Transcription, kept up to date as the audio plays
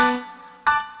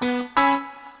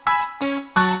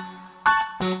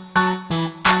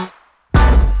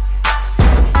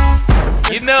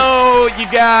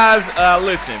you guys.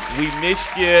 Listen, we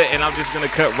missed you, and I'm just gonna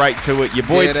cut right to it. Your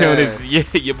boy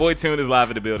Tune is live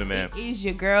in the building, man. It is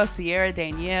your girl Sierra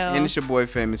Danielle, and it's your boy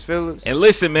Famous Phillips. And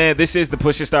listen, man, this is the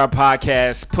Push to Start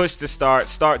podcast. Push to start,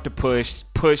 start to push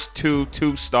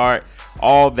to start,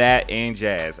 all that and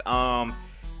jazz.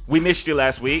 We missed you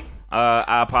last week.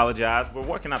 I apologize. We're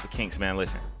working out the kinks, man.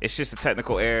 Listen, it's just a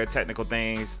technical error, technical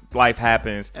things. Life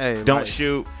happens. Hey, Don't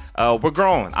shoot. We're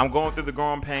growing. I'm going through the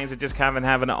growing pains of just kind of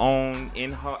having our own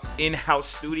in-house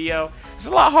studio. It's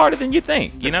a lot harder than you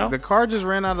think, you know? The car just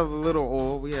ran out of a little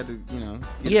oil. We had to,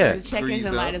 Yeah. the check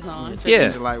engine light is on. Check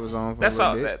engine light was on for That's a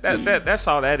all. little bit. That's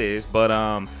all that is. But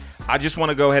I just want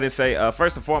to go ahead and say,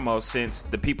 first and foremost, since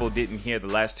the people didn't hear the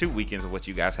last 2 weekends of what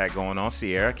you guys had going on,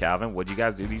 Sierra, Calvin, what did you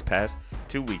guys do these past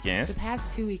 2 weekends? The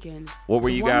past 2 weekends. What were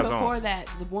you guys on?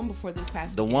 The one before this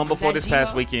past The weekend. one before this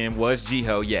past Jiho? weekend was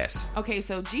Jiho, yes. Okay,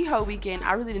 so Jiho weekend,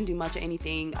 I really didn't do much of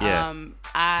anything. Yeah.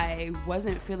 I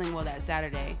wasn't feeling well that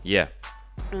Saturday. Yeah.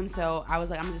 And so I was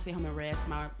like, I'm going to stay home and rest.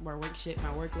 My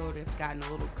workload has gotten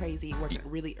a little crazy, working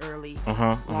really early,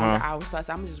 longer hours. So I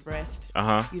said, I'm going to just rest.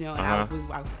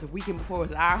 The weekend before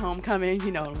was our homecoming,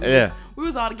 We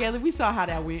was all together. We saw how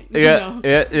that went.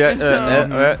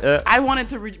 I wanted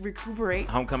to recuperate.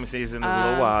 Homecoming season is a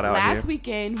little wild out here. Last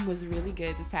weekend was really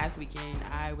good. This past weekend,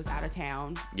 I was out of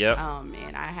town. Yep.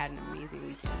 And I had an amazing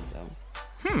weekend, so.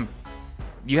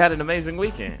 You had an amazing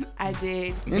weekend. I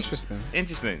did. Interesting.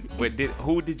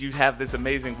 Who did you have this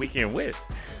amazing weekend with?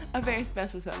 A very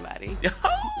special somebody.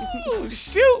 Oh,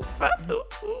 shoot.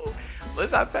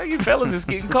 Listen, I tell you, fellas, it's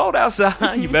getting cold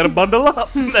outside. You better bundle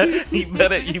up. You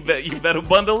better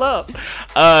bundle up.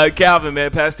 Calvin,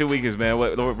 man, past 2 weekends, man.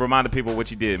 Remind the people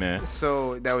what you did, man.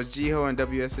 So that was Jiho and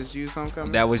WSSU's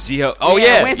homecoming? That was Jiho. Oh,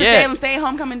 yeah. Winston-Salem State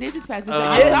homecoming did this past weekend.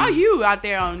 I saw you out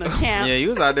there on the camp. Yeah, you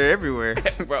was out there everywhere.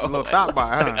 Bro. A little thought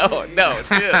by, huh? Oh, no.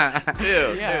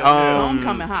 Chill.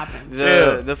 Homecoming hopping.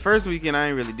 The first weekend, I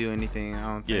didn't really do anything. I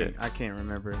don't think. Yeah. I can't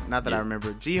remember. Not that I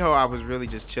remember. Jiho, I was really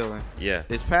just chilling. Yeah.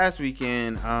 This past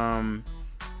weekend,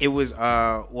 it was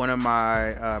one of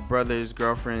my brother's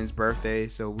girlfriend's birthday,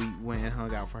 so we went and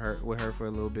hung out with her for a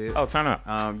little bit. Oh, turn up.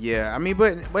 Yeah. I mean,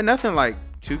 but nothing like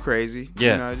too crazy.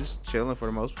 Yeah. Just chilling for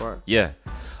the most part. Yeah.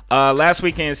 Last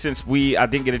weekend, since I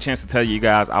didn't get a chance to tell you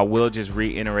guys, I will just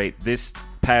reiterate this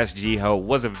past Jiho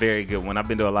was a very good one. I've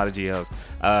been to a lot of Jihos.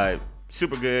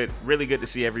 Super good. Really good to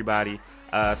see everybody.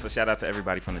 So shout out to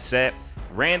everybody from the set.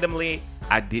 Randomly,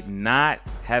 I did not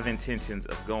have intentions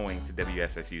of going to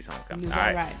WSSU's homecoming. Is all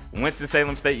that right. right?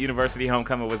 Winston-Salem State University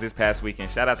homecoming was this past weekend.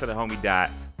 Shout out to the homie Dot.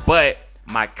 But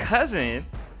my cousin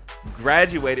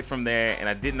graduated from there, and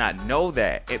I did not know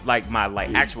that. It my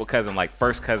actual cousin,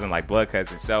 first cousin, blood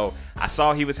cousin. So I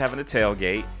saw he was having a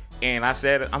tailgate, and I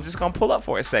said, I'm just gonna pull up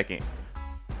for a second.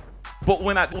 But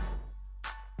when I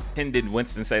attended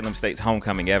Winston-Salem State's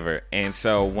homecoming ever, and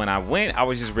so when I went, I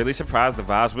was just really surprised. The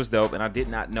vibes was dope, and I did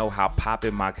not know how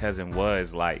poppin' my cousin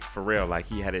was, for real.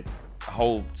 He had a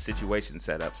whole situation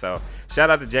set up. So shout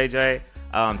out to JJ.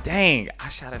 Dang, I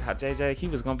shouted out JJ. He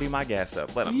was gonna be my gas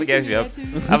up, but I'm gonna gas you up.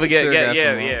 I'm gonna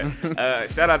yeah.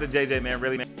 Shout out to JJ, man.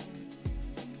 Really, man.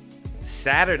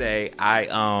 Saturday, I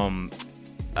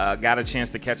got a chance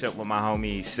to catch up with my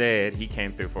homie Said. He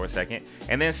came through for a second.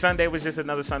 And then Sunday was just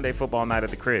another Sunday football night at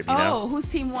the crib, you know? Whose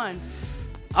team won?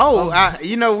 We'll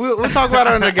talk about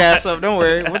it on the gas up. Don't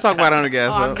worry. We'll talk about it on the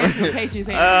gas up.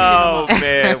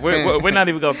 Man. We're not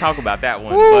even going to talk about that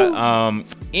one.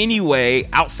 But anyway,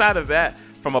 outside of that,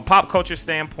 from a pop culture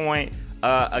standpoint,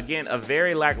 again, a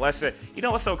very lackluster. You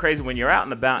know what's so crazy? When you're out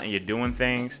and about and you're doing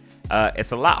things,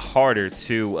 it's a lot harder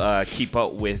to keep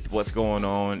up with what's going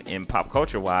on in pop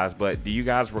culture wise. But do you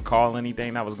guys recall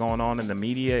anything that was going on in the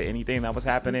media? Anything that was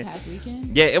happening? This past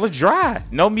weekend? Yeah, it was dry.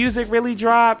 No music really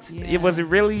dropped. Yeah. It was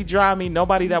really dry. I mean,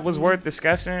 nobody that was worth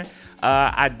discussing.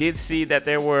 I did see that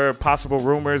there were possible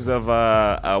rumors of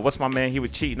what's my man? He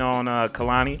was cheating on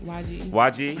Kalani.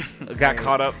 YG got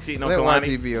caught up cheating on Let Kalani.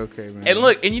 YG be okay, man. And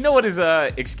look, and you know what his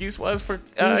excuse was for?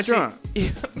 He was drunk.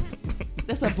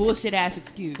 That's a bullshit ass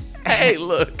excuse. Hey,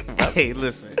 look. Hey,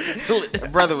 listen.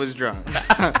 Brother was drunk.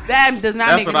 That does not.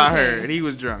 That's make what I any heard. sense. He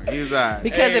was drunk. He was alright.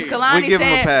 Because if we Kalani give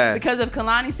him a pass. if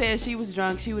Kalani said she was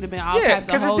drunk, she would have been all Yeah, types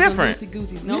 'cause of it's hoes different. and loosey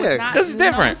gooseys. No, Yeah, it's not. 'cause it's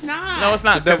different. No, it's not. No, it's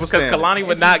not. It's a double Because standard. Kalani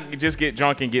would not just get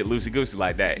drunk and get loosey goosey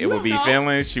like that. It You would be don't know.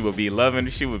 feelings. She would be loving.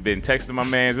 She would have been texting my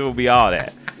mans. It would be all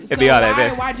that. It'd So be all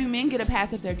that. why do men get a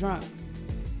pass if they're drunk?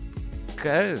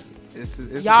 Because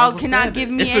Y'all cannot give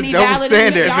me any valid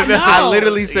standard. I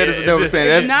literally said it's a double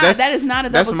standard. That is not a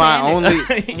double standard. That's my only.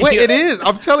 Wait, it is.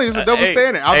 I'm telling you, it's a double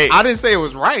standard. I didn't say it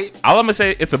was right. All I'm gonna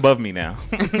say, it's above me now.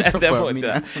 It's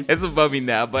above me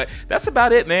now. But that's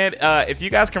about it, man. If you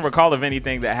guys can recall of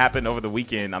anything that happened over the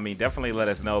weekend, I mean, definitely let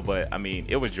us know. But I mean,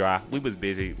 it was dry. We was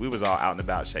busy. We was all out and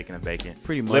about, shaking and baking,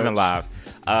 pretty much living lives.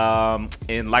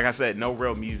 And like I said, no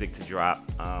real music to drop.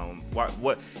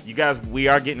 What you guys? We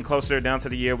are getting closer down to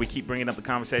the year. We keep bringing up the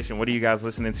conversation. What are you guys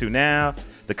listening to now?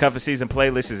 The Cuffin' Season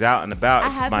playlist is out and about. I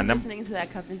have been listening to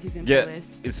that Cuffin' Season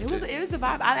playlist. It was a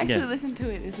vibe. I actually listened to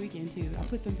it this weekend too. I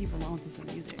put some people on to some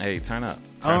music. Hey, turn up.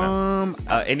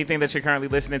 Anything that you're currently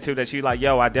listening to that you like?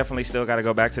 Yo, I definitely still got to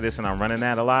go back to this, and I'm running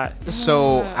that a lot.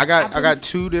 So I got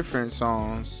two different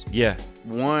songs. Yeah.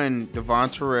 One, Devon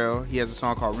Terrell. He has a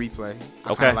song called Replay.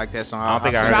 I kind of like that song. I don't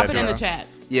think I heard Drop that. Drop it in the chat.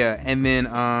 Yeah, and then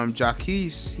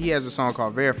Jaquise, he has a song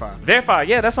called Verify. Verify,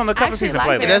 yeah, that's on the Cuffin' Season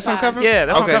playlist. That's on Cuffin? Yeah,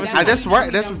 that's on Cuffin' Season. That's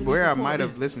right. That's where I might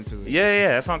have listened to it. Yeah,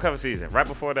 that's on Cuffin' Season, right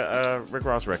before the Rick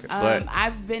Ross record. But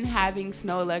I've been having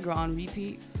Snow Allegra on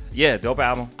repeat. Yeah, dope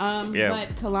album.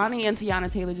 But Kalani and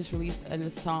Tiana Taylor just released a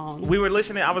song. We were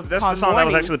listening. That's the song that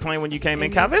was actually playing when you came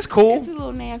in, Calvin. It's cool. It's a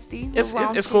little nasty.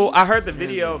 It's cool. I heard the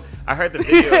video.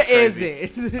 Is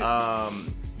it?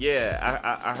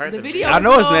 Yeah, I heard the video. I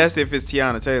know it's nasty if it's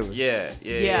Tiana Taylor.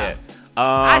 Yeah.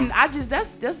 I just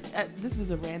this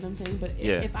is a random thing, but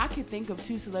if I could think of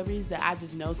two celebrities that I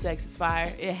just know sex is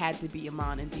fire, it had to be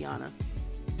Iman and Tiana.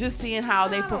 Just seeing how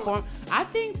they perform, I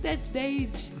think that they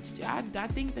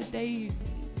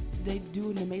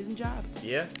do an amazing job.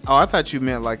 Yeah. Oh, I thought you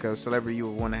meant like a celebrity you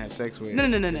would want to have sex with. No.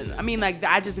 I mean, like,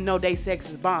 I just know they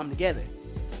sex is bomb together.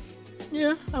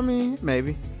 Yeah, I mean,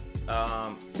 maybe.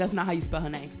 That's not how you spell her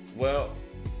name. Well,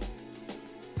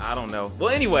 I don't know. Well,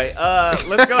 anyway, let's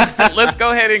go. Let's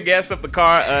go ahead and gas up the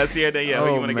car. Sierra Danielle,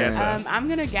 who you want to gas up? I'm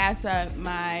gonna gas up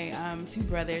my two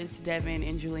brothers, Devin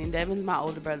and Julian. Devin's my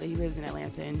older brother. He lives in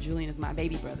Atlanta, and Julian is my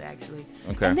baby brother, actually.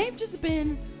 Okay. And they've just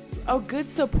been a good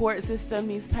support system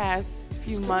these past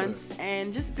few months,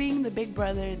 and just being the big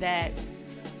brother that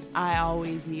I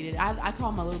always needed. I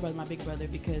call my little brother my big brother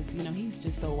because he's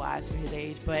just so wise for his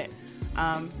age. But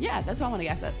that's what I want to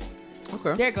gas up.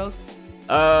 Okay. There it goes.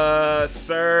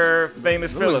 Sir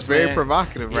Famous Phillips, very man.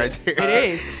 Provocative right there. It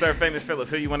is. Sir Famous Phillips,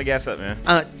 who you want to gas up, man?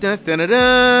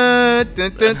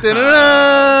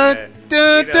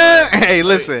 Hey,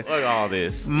 listen. Look at all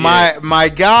this.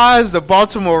 My guys, the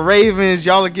Baltimore Ravens,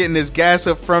 y'all are getting this gas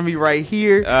up from me right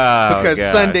here because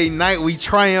Sunday night we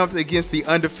triumphed against the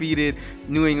undefeated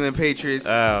New England Patriots.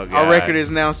 Our record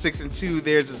is now 6-2.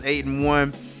 Theirs is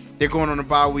 8-1. They're going on a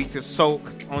bye week to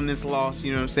soak on this loss.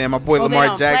 You know what I'm saying? My boy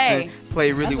Lamar Jackson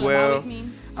played really well.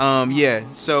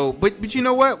 So, but you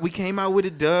know what? We came out with a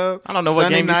dub. I don't know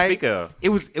what game you speak of. It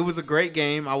was a great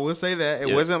game. I will say that.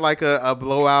 It wasn't like a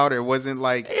blowout. It wasn't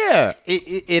like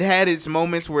It had its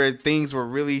moments where things were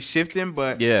really shifting,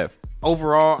 but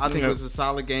overall, I think it was a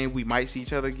solid game. We might see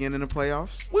each other again in the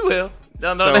playoffs. We will.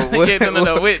 No,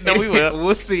 we will.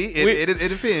 We'll see. It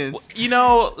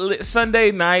depends.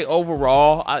 Sunday night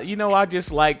overall, I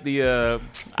just like the.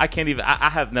 I can't even.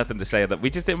 I have nothing to say. We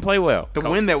just didn't play well. The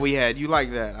win that we had, you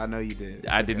like that? I know you did.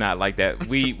 I did not like that.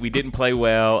 We didn't play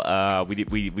well.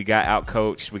 We got out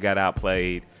coached. We got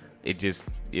outplayed. It just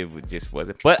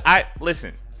wasn't. But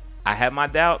listen. I have my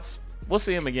doubts. We'll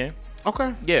see him again.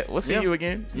 Okay. Yeah, we'll see you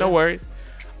again. No worries.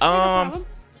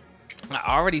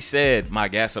 I already said my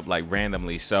gas up like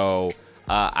randomly, so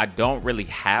I don't really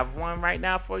have one right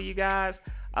now for you guys.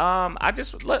 I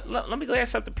just let me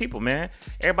gas up the people, man.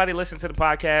 Everybody listen to the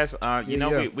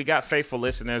podcast. We got faithful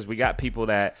listeners. We got people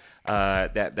that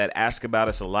ask about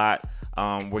us a lot.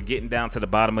 We're getting down to the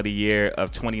bottom of the year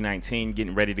of 2019,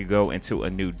 getting ready to go into a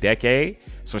new decade.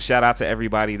 So shout out to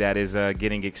everybody that is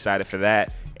getting excited for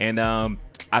that. And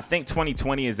I think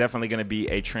 2020 is definitely going to be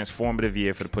a transformative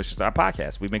year for the Push to Start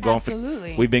podcast. We've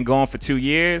been going for 2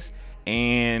 years,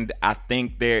 and I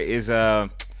think there is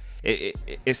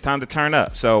it's time to turn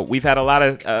up. So we've had a lot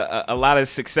of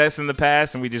success in the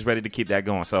past, and we're just ready to keep that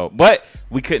going. So, but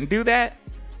we couldn't do that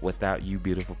without you,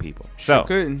 beautiful people. So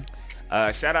couldn't.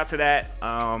 Shout out to that.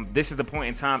 This is the point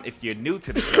in time, if you're new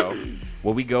to the show,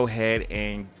 where we go ahead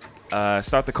and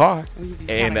start the car.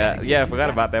 And I forgot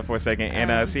about that for a second.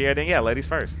 And Sierra Danielle, ladies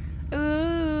first.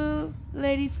 Ooh,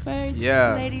 ladies first.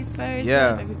 Yeah. Ladies first. Yeah.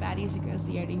 What's up, everybody? It's your girl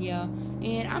Sierra Danielle.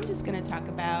 And I'm just going to talk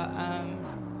about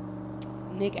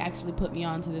Nick actually put me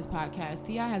on to this podcast.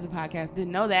 T.I. has a podcast.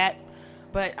 Didn't know that.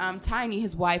 But Tiny,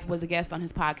 his wife, was a guest on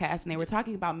his podcast. And they were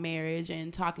talking about marriage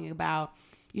and talking about,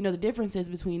 the differences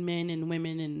between men and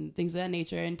women and things of that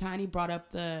nature. And Tiny brought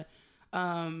up the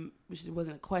which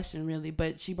wasn't a question really,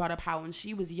 but she brought up how when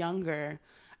she was younger,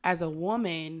 as a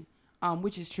woman,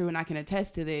 which is true, and I can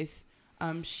attest to this,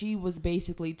 she was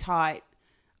basically taught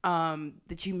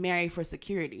that you marry for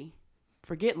security.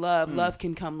 Forget love. Love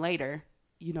can come later.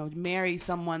 You know, marry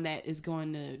someone that is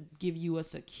going to give you a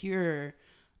secure,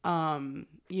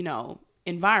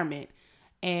 environment.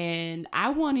 And I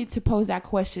wanted to pose that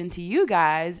question to you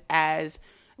guys as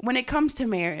when it comes to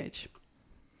marriage,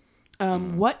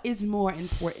 what is more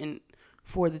important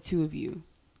for the two of you,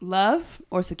 love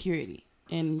or security?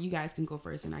 And you guys can go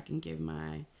first and I can give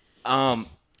my...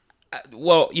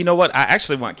 Well, you know what? I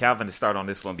actually want Calvin to start on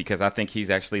this one because I think he's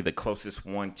actually the closest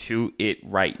one to it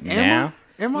right now.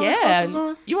 Am I the closest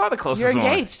one? You are the closest one.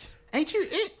 You're engaged. Ain't you?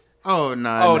 Oh,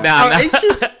 no. Oh, no. Ain't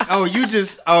you? Oh, you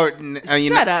just... Oh,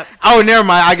 Shut up. Oh, never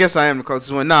mind. I guess I am the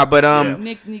closest one. Nah, but...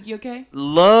 Nick, you okay?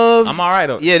 Love... I'm all right.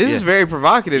 Yeah, this is very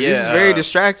provocative. This is very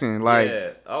distracting. Like...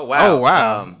 Yeah. Oh, wow. Oh,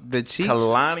 wow. The cheeks.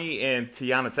 Kalani and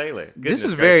Tiana Taylor. This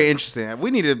is very interesting. We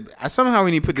need to... Somehow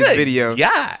we need to put this video...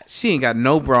 God. She ain't got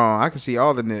no bra on. I can see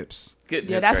all the nips.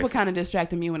 Yeah, that's what kind of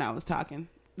distracted me when I was talking.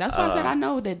 That's why I said I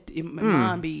know that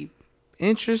mom be...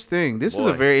 Interesting. This is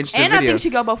a very interesting and video. I think she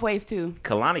go both ways too.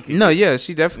 Kalani could. No, yeah,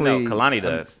 she definitely. No, Kalani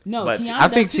does. No, but Tiana I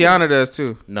think does too. Tiana does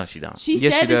too. No, she don't. She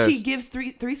Yes, said she that does. she gives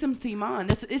threesomes to Iman.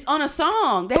 It's on a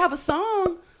song. They have a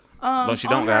song. No, she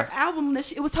on don't, her guys. album.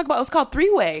 That it was talking about. It was called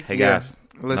Three Way. Hey Yeah. guys,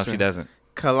 Listen. no, she doesn't.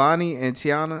 Kalani and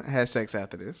Tiana had sex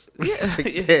after this.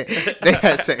 They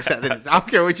had sex after this. I don't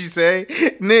care what you say,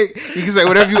 Nick. You can say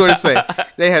whatever you want to say.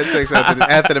 They had sex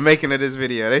after the making of this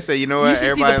video. They say, you know what, You should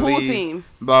everybody see the pool leave. scene.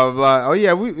 Blah blah blah. Oh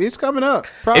yeah, it's coming up.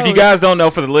 Probably. If you guys don't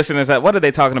know, for the listeners, what are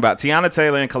they talking about? Tiana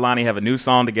Taylor and Kalani have a new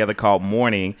song together called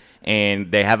 "Morning,"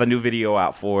 and they have a new video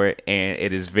out for it, and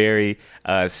it is very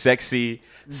sexy,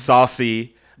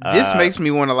 saucy. This makes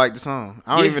me want to like the song.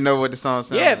 I don't even know what the song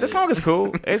sounds. Yeah, the song is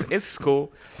cool. It's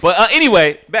cool. But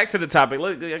anyway, back to the topic.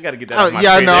 Look, I got to get that. Oh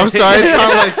yeah, no, I'm sorry. It's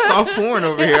kind of like soft porn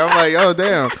over here. I'm like, oh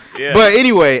damn. Yeah. But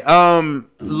anyway,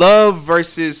 love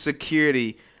versus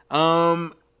security.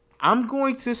 I'm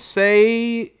going to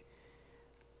say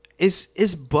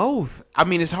it's both. I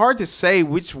mean, it's hard to say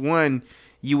which one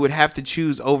you would have to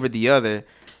choose over the other.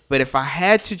 But if I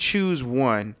had to choose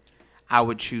one, I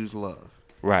would choose love.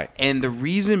 Right. And the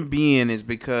reason being is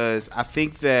because I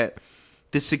think that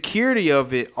the security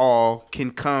of it all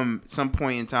can come some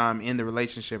point in time in the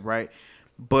relationship, right?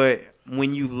 But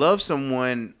when you love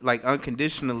someone like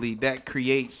unconditionally, that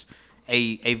creates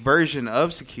a version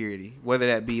of security, whether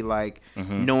that be like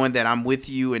knowing that I'm with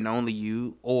you and only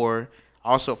you, or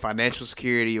also financial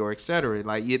security, or etc.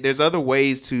 Like there's other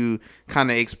ways to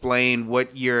kind of explain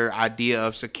what your idea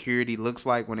of security looks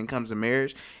like when it comes to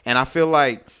marriage. And I feel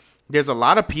like there's a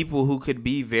lot of people who could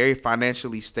be very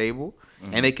financially stable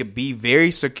and they could be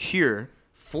very secure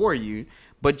for you,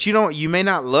 but you may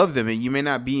not love them and you may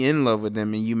not be in love with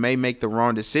them, and you may make the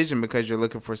wrong decision because you're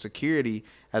looking for security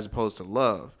as opposed to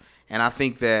love. And I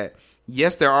think that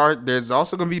yes, there's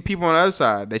also going to be people on the other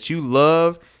side that you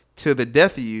love to the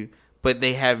death of you, but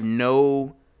they have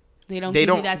no they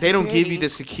don't give you the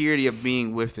security of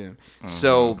being with them.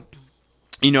 So,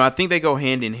 I think they go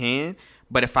hand in hand.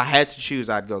 But if I had to choose,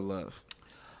 I'd go love.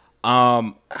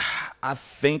 I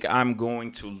think I'm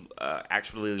going to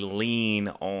actually lean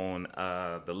on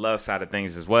the love side of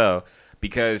things as well,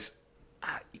 because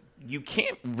you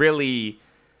can't really,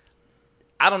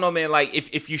 I don't know, man, like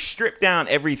if you strip down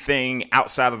everything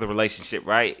outside of the relationship,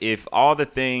 right? If all the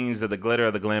things of the glitter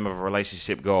or the glam of a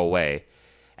relationship go away,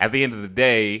 at the end of the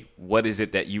day, what is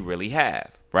it that you really have?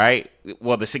 Right?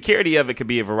 Well, the security of it could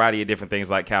be a variety of different things,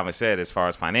 like Calvin said, as far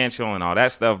as financial and all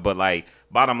that stuff. But like,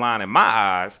 bottom line, in my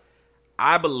eyes,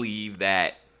 I believe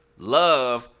that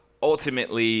love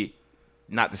ultimately,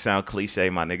 not to sound cliche,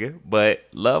 my nigga, but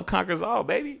love conquers all,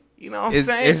 baby. You know what I'm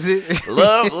saying? Is it?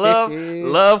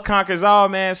 Love conquers all,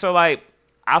 man. So like,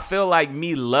 I feel like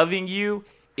me loving you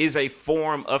is a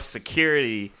form of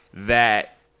security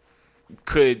that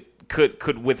could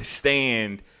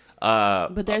withstand.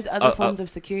 But there's other forms of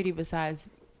security besides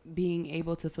being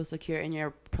able to feel secure in your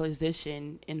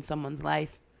position in someone's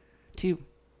life, too.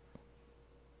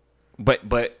 But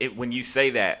when you say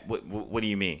that, what do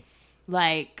you mean?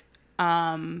 Like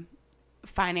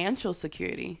financial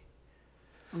security.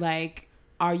 Like,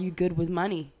 are you good with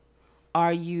money?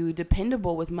 Are you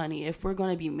dependable with money? If we're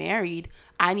going to be married,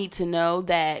 I need to know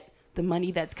that the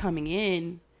money that's coming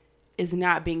in is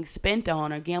not being spent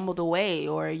on or gambled away,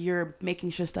 or you're making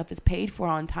sure stuff is paid for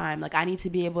on time. Like, I need to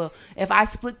be able, if I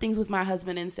split things with my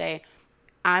husband and say,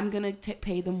 I'm going to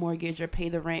pay the mortgage or pay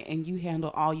the rent and you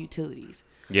handle all utilities.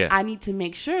 Yeah. I need to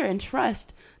make sure and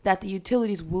trust that the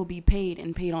utilities will be paid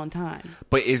and paid on time.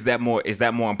 But is that more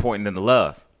important than the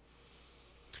love?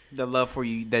 The love for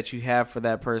you that you have for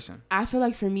that person. I feel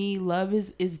like for me, love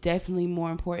is definitely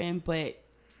more important, but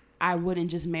I wouldn't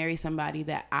just marry somebody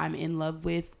that I'm in love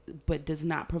with, but does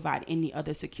not provide any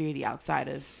other security outside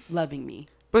of loving me.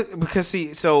 But because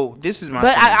see, so this is my.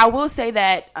 But I will say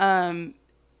that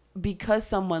because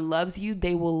someone loves you,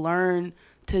 they will learn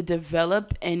to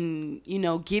develop and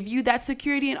give you that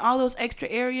security in all those extra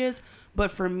areas.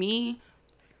 But for me,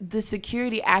 the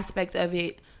security aspect of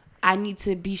it, I need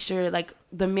to be sure. Like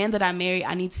the man that I marry,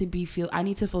 I need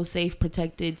to feel safe,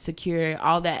 protected, secure,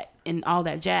 all that and all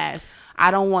that jazz.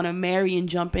 I don't want to marry and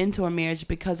jump into a marriage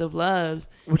because of love.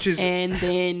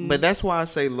 But that's why I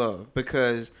say love,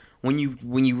 because when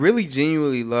you really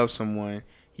genuinely love someone,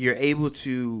 you're able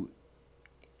to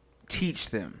teach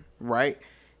them, right?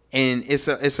 And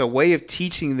it's a way of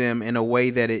teaching them in a way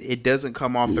that it doesn't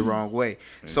come off the wrong way.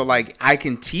 So like I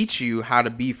can teach you how to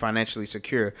be financially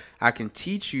secure. I can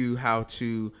teach you how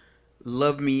to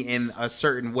love me in a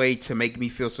certain way to make me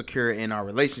feel secure in our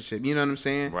relationship. You know what I'm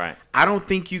saying? Right. I don't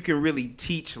think you can really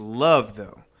teach love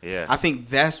though. Yeah. I think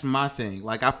that's my thing.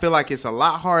 Like I feel like it's a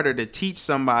lot harder to teach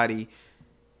somebody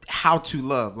how to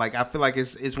love. Like I feel like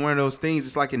it's one of those things.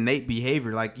 It's like innate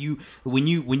behavior. Like when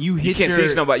you can't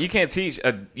teach nobody. You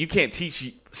can't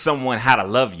teach someone how to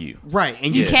love you. Right.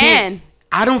 And you can.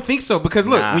 I don't think so, because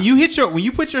look, when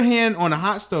you put your hand on a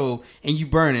hot stove and you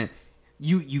burn it,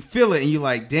 you feel it and you're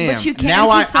like, damn. But you can't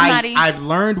now teach somebody. I've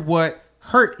learned what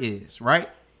hurt is, right?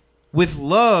 With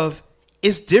love,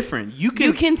 it's different. You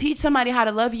can teach somebody how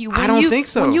to love you. I don't think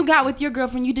so. When you got with your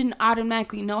girlfriend, you didn't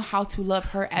automatically know how to love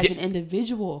her as an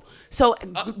individual. So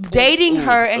dating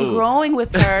her and growing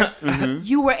with her,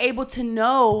 you were able to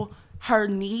know her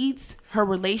needs, her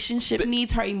relationship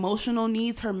needs, her emotional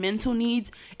needs, her mental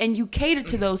needs, and you catered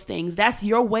to those things. That's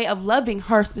your way of loving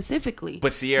her specifically.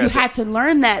 But Sierra, you had to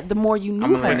learn that the more you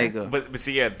knew her. But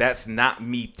Sierra, that's not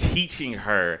me teaching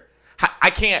her.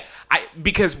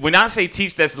 Because when I say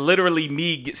teach, that's literally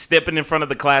me stepping in front of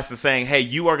the class and saying, "Hey,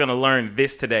 you are going to learn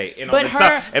this today." And her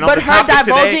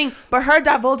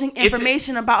divulging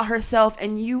information about herself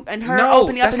and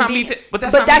opening up.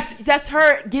 That's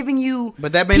her giving you.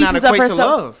 But that may not equate to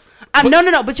love.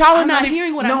 No. But y'all are not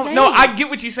hearing what I'm saying. No, I get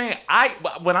what you're saying.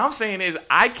 What I'm saying is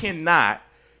I cannot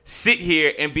sit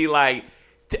here and be like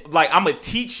I'm gonna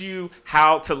teach you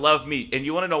how to love me, and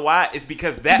you want to know why? It's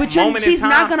because she's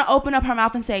not gonna open up her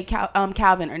mouth and say,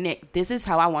 Calvin or Nick, this is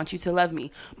how I want you to love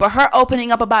me. But her opening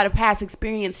up about a past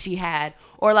experience she had,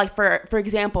 or like for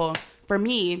example, for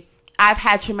me, I've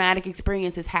had traumatic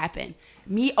experiences happen.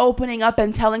 Me opening up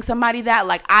and telling somebody that,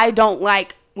 like, I don't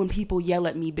like when people yell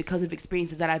at me because of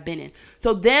experiences that I've been in.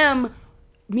 So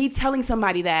me telling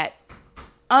somebody that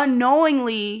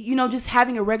unknowingly, just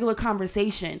having a regular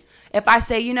conversation. If I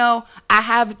say, I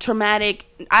had traumatic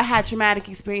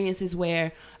experiences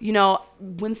where,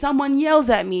 when someone yells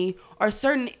at me, or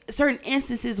certain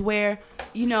instances where,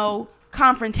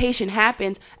 confrontation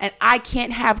happens, and I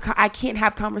can't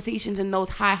have conversations in those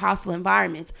high hostile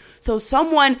environments. So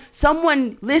someone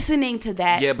listening to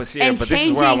that,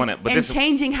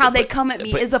 changing how they come at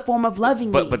me is a form of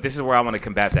loving me. But this is where I want to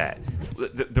combat that.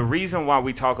 The reason why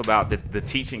we talk about the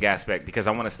teaching aspect, because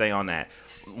I want to stay on that.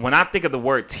 When I think of the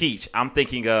word teach, I'm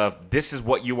thinking of this is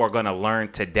what you are going to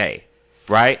learn today,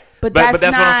 right? But that's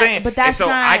what I'm saying.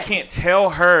 I can't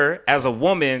tell her as a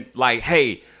woman, like,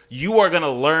 hey, you are going to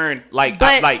learn, you are going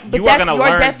to learn this. But that's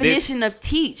your definition of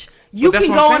teach. You can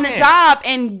go on the job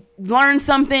and learn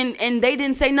something, and they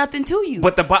didn't say nothing to you.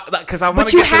 But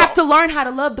you have to learn how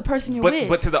to love the person you're with.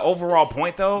 But to the overall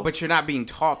point, though. But you're not being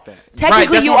taught that.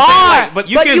 Technically, you are. But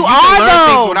you can learn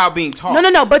things without being taught.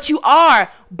 No. But you are.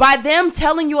 By them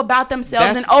telling you about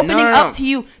themselves and opening up to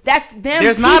you, that's them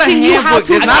teaching you how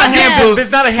to love them.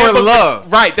 There's not a handbook for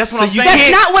love. Right. That's what I'm saying.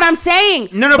 That's not what I'm saying.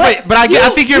 No. But I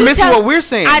think you're missing what we're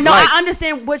saying. I know. I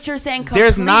understand what you're saying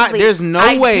completely. There's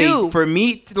no way for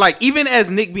me, even as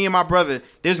Nick being my brother,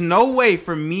 there's no way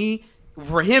for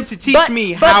him to teach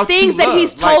me how to love. But things that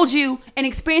he's told you and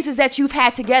experiences that you've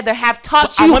had together have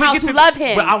taught you how to love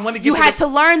him. But you had to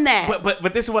learn that.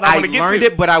 But this is what I want to get to. I learned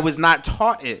it, but I was not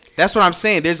taught it. That's what I'm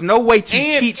saying. There's no way to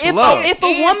teach love.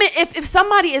 If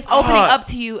somebody is opening up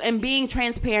to you and being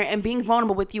transparent and being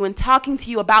vulnerable with you and talking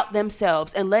to you about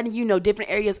themselves and letting you know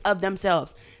different areas of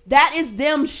themselves, that is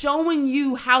them showing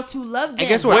you how to love them. And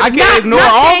guess what? I can't ignore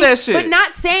all that shit. But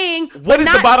not saying. What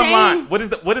is the bottom line? What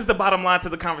is the bottom line to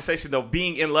the conversation though?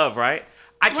 Being in love, right?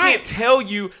 I can't tell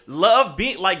you love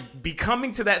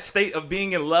becoming to that state of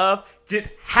being in love just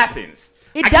happens.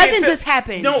 It doesn't just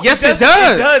happen. No, yes, it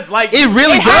does. It does. Like it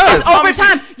really does. Over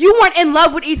time, you weren't in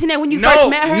love with Eatonay when you first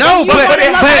met her. No, but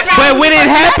when it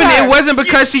happened, it wasn't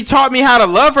because she taught me how to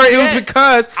love her. It was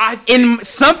because in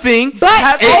something,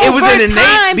 it was an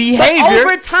innate behavior.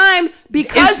 Over time,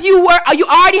 because you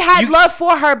already had love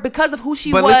for her because of who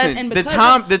she was, listen, and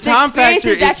because the time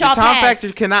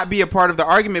factor cannot be a part of the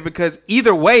argument because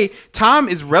either way, time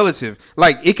is relative.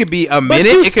 Like it could be a minute,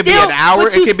 it could be an hour,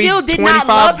 it could be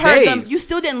 25 days. You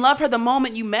still didn't love her the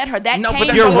moment you met her.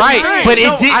 You're right, but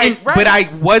it didn't. But I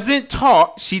wasn't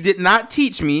taught. She did not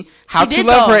teach me how to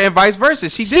love her, and vice versa.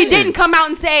 She didn't come out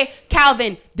and say,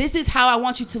 Calvin, this is how I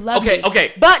want you to love me.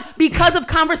 Okay. But because of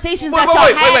conversations that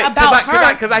y'all had about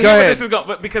her, because I hear where this is going.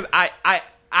 But because I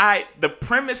the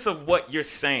premise of what you're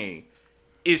saying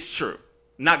is true.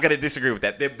 Not going to disagree with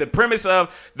that. The premise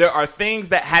of there are things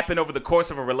that happen over the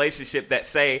course of a relationship that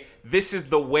say this is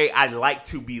the way I like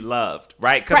to be loved,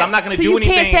 right? Because I'm not going to do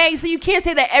anything. So you can't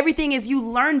say that everything is you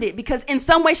learned it because in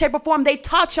some way, shape, or form they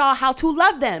taught y'all how to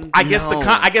love them. I guess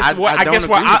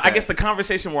the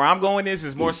conversation where I'm going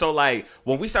is more so like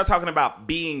when we start talking about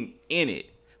being in it,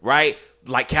 right?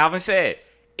 Like Calvin said,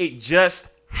 it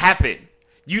just happened.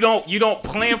 You don't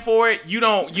plan for it. You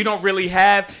don't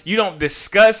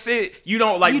discuss it. You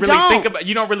don't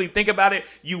really think about it.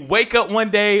 You wake up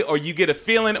one day or you get a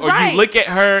feeling or you look at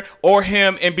her or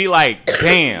him and be like,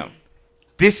 damn,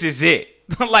 this is it.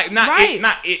 Like not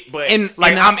it, but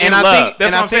I'm in love.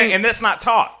 That's what I'm saying. And that's not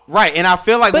taught. Right. And I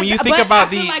feel like when you think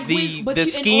about the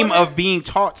scheme of being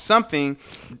taught something,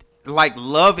 like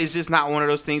love is just not one of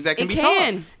those things that can be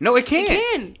taught. No, it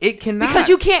can't. It cannot. Because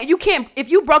you can't.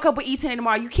 If you broke up with Eatonay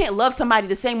tomorrow, you can't love somebody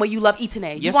the same way you love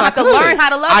Eatonay. Yes, you have to learn how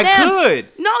to love them. I could.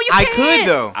 No, you can't. I could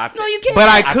though. No, you can't. But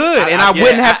I could, and I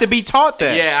wouldn't have to be taught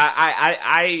that. Yeah,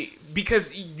 I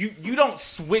because you don't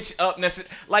switch up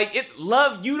necessarily. Like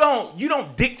you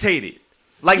don't dictate it.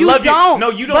 Like you love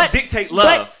don't. You don't dictate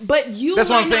love. But you That's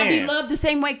might not be loved the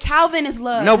same way Calvin is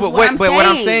loved. No, but what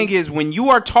I'm saying is when you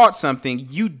are taught something,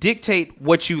 you dictate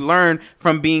what you learn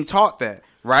from being taught that.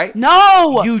 Right?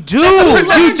 No, you do.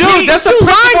 You do. That's a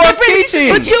principle of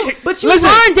teaching. But you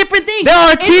learn different things. There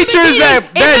are teachers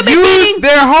that use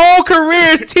their whole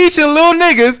careers teaching little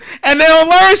niggas, and they don't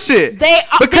learn shit.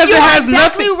 Because it has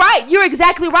nothing. Right. You're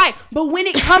exactly right. But when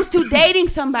it comes to dating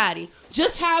somebody,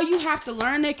 just how you have to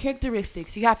learn their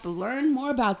characteristics, you have to learn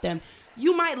more about them.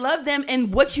 You might love them,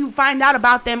 and what you find out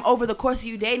about them over the course of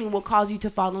you dating will cause you to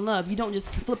fall in love. You don't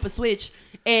just flip a switch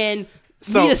and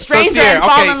meet a stranger and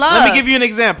fall in love. Let me give you an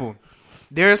example.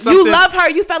 There's something you love her.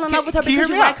 You fell in love with her because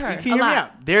you like her. Hear me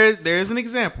out. There's an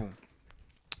example.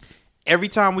 Every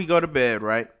time we go to bed,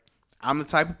 right? I'm the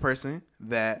type of person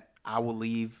that I will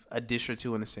leave a dish or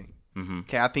two in the sink. Mm-hmm.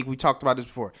 Okay, I think we talked about this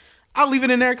before. I'll leave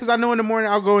it in there because I know in the morning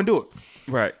I'll go and do it.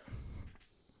 Right.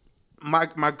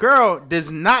 My girl does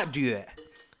not do that.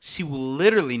 She will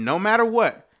literally, no matter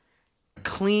what,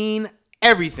 clean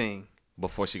everything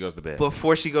before she goes to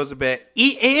bed.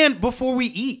 Eat and before we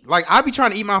eat. Like I be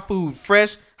trying to eat my food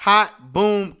fresh, hot,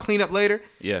 boom, clean up later.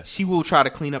 Yeah. She will try to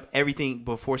clean up everything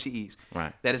before she eats.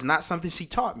 Right. That is not something she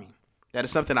taught me. That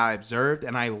is something I observed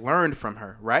and I learned from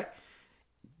her. Right.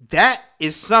 That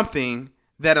is something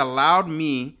that allowed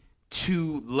me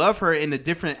to love her in a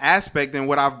different aspect than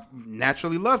what I've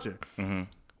naturally loved her. Mm-hmm.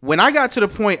 When I got to the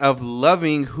point of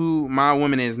loving who my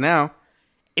woman is now,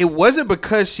 it wasn't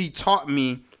because she taught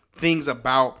me things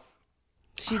about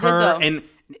her, and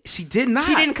she did not.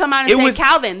 She didn't come out and say,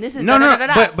 Calvin, this is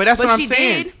but that's what I'm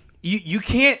saying. You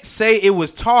can't say it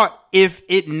was taught if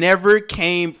it never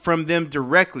came from them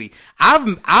directly. I've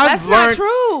That's learned. Not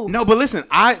true. No, but listen,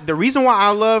 the reason why I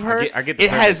love her, I get the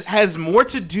it has more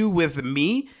to do with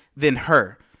me than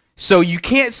her. So you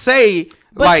can't say.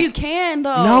 But you can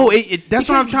though. No, that's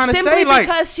what I'm trying to say. Like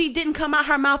because she didn't come out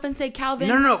her mouth and say, Calvin.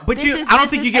 No. But I don't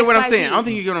think you get what I'm saying. I don't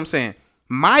think you get what I'm saying.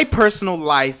 My personal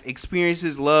life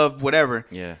experiences, love, whatever,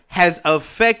 has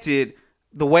affected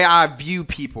the way I view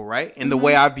people, right? And the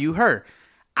way I view her.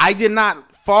 I did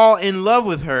not fall in love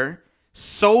with her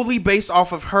solely based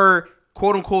off of her,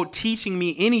 quote unquote, teaching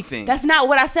me anything. That's not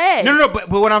what I said. No. But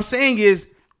what I'm saying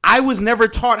is I was never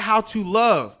taught how to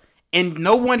love. And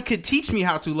no one could teach me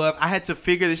how to love. I had to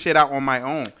figure this shit out on my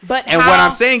own. What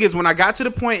I'm saying is when I got to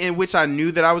the point in which I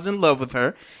knew that I was in love with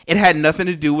her, it had nothing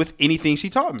to do with anything she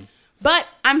taught me. But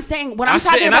I'm saying what I'm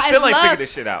talking about is love. And I still ain't figured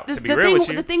this shit out, to be real with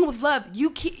you. The thing with love,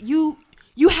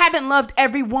 you haven't loved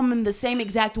every woman the same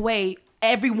exact way.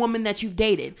 Every woman that you've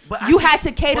dated, you had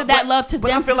to cater that love to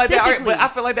them specifically. I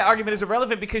feel like that argument is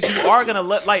irrelevant because you are gonna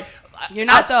love. Like You're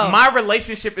not though. My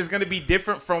relationship is going to be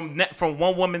different from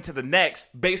one woman to the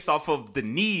next based off of the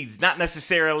needs, not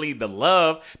necessarily the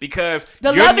love, because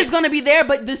the love is going to be there,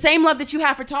 but the same love that you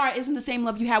have for Tara isn't the same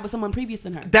love you had with someone previous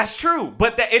than her. That's true,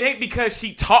 but it ain't because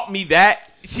she taught me that.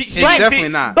 It's definitely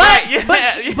not. But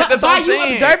by you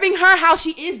observing her how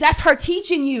she is, that's her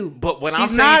teaching you. But when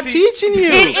she's not teaching you,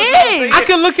 it is. I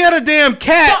can look at a damn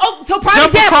cat, so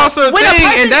jump across a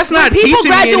thing, and that's not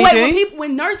teaching me anything.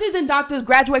 When nurses and doctors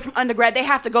graduate from undergrad, they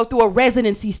have to go through a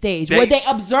residency stage where they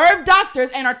observe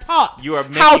doctors and are taught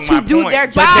how to do their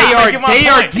job. But they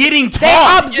are getting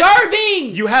taught. They're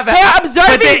observing. They're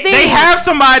observing things. They have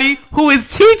somebody who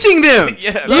is teaching them.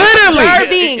 Literally,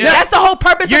 observing. That's the whole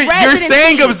purpose of residency. You're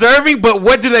saying observing, but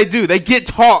what do? They get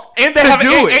taught and they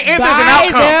do it. And there's an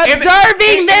outcome. They're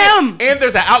observing them. And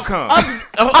there's an outcome.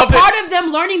 A part of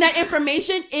them learning that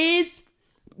information is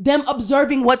them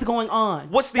observing what's going on.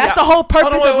 That's the whole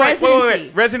purpose of residency.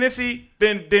 Wait. Residency,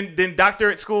 then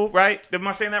doctorate school, right? Am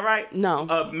I saying that right?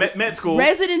 No. Med school.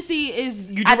 Residency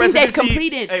is. I think they've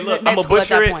completed. Hey, look, I'm gonna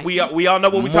butcher it. We all know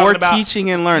what we're talking about. More teaching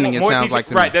and learning. It sounds like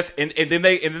to me. Right. That's and then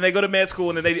they go to med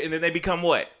school and then they become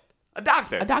what? A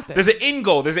doctor. There's an end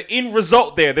goal. There's an end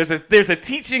result there. There's a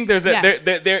teaching.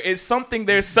 There is something.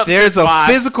 There's substance. There's a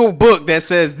physical book that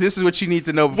says this is what you need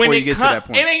to know before you get to that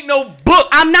point. It ain't no book.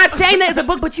 I'm not saying that it's a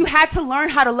book, but you had to learn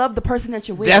how to love the person that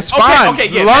you're with. That's fine.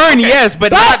 Yes,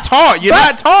 but not taught. You're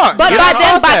not taught. But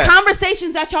by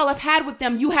conversations that y'all have had with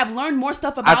them, you have learned more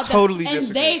stuff about them. I totally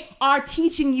disagree. They are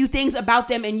teaching you things about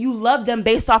them, and you love them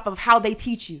based off of how they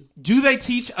teach you. Do they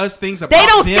teach us things about them? They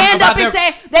don't stand up and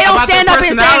say. They don't stand up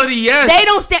and say. Yes. They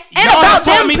don't stand. And y'all about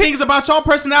taught me things about your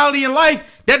personality in life.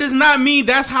 That does not mean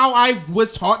that's how I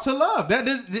was taught to love.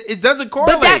 It doesn't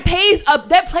correlate. But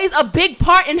that plays a big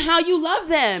part in how you love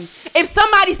them. If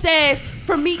somebody says,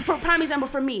 for prime example,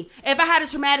 for me, if I had a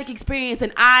traumatic experience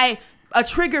and a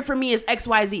trigger for me is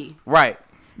XYZ. Right.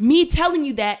 Me telling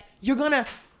you that, you're gonna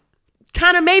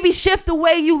kind of maybe shift the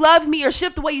way you love me or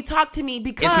shift the way you talk to me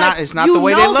because it's not the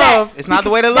way they love. It's not the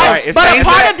way they love. But a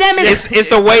part of them is it's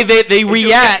the way that they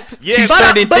react to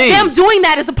certain things. But them doing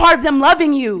that is a part of them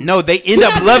loving you. No, they end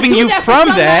up loving you from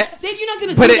that. Then you're not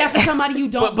going to do that for somebody you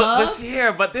don't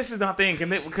love. But this is the thing,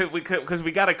 because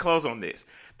we got to close on this.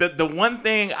 The one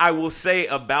thing I will say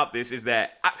about this is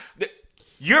that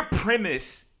your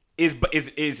premise is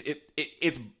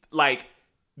like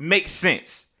makes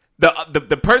sense.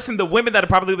 The women that are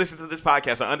probably listening to this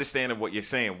podcast are understanding what you're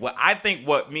saying.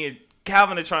 What me and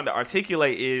Calvin are trying to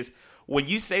articulate is when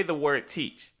you say the word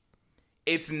teach,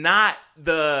 it's not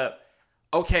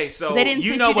okay, so they didn't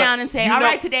sit you down and say, all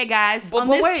right, today, guys, on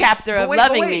this chapter of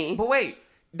loving me. But wait,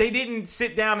 they didn't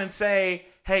sit down and say,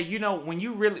 hey, when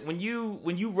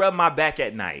you rub my back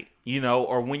at night,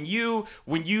 or when you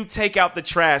take out the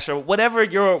trash or whatever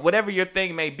your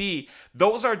thing may be,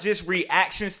 those are just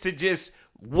reactions to just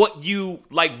what you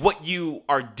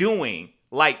are doing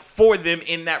for them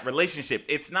in that relationship.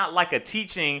 It's not like a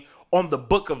teaching on the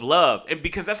book of love, and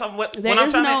because that's what and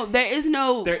that's what I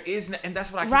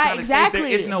keep trying to say. There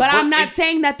is no. But I'm not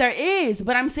saying that there is.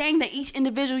 But I'm saying that each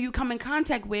individual you come in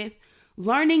contact with,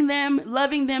 learning them,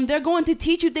 loving them, they're going to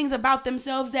teach you things about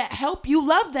themselves that help you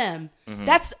love them. Mm-hmm.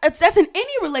 That's in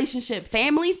any relationship,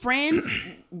 family, friends,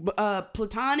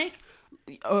 platonic,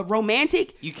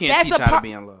 romantic. You can't teach how to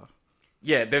be in love.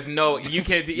 Yeah, there's no. You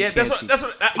can't. Yeah, that's what.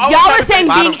 Y'all are saying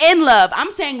being in love.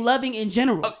 I'm saying loving in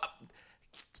general.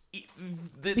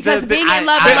 Because being in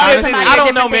love. I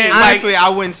don't know, man. Honestly, I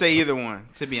wouldn't say either one.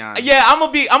 To be honest. Yeah, I'm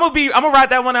gonna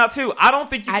write that one out too. I don't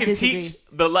think you can teach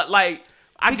the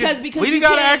Because we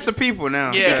gotta ask the people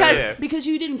now. Yeah, because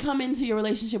you didn't come into your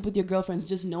relationship with your girlfriends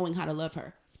just knowing how to love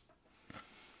her.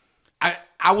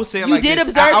 I would say it like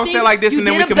this. I would say it like this, and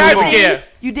then we can move on. Yeah,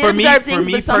 you did observe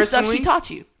things, but some stuff she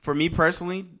taught you. For me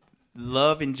personally,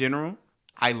 love in general,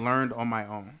 I learned on my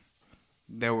own.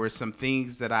 There were some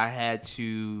things that I had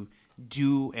to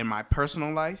do in my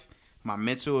personal life, my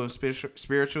mental and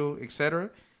spiritual, etc.,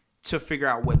 to figure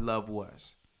out what love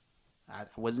was. I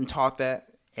wasn't taught that,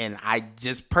 and I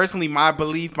just personally, my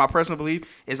personal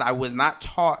belief is I was not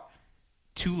taught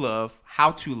to love,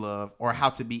 how to love, or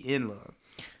how to be in love.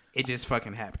 It just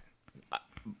fucking happened.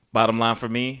 Bottom line for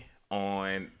me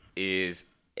is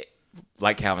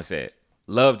like Calvin said,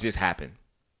 love just happened.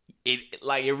 It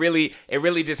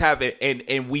really just happened,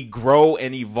 and we grow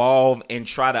and evolve and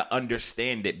try to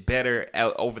understand it better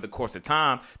over the course of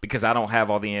time, because I don't have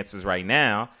all the answers right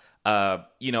now. On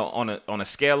a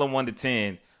scale of 1 to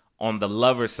 10, on the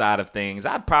lover side of things,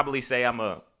 I'd probably say I'm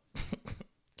a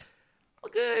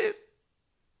good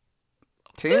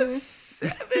 10,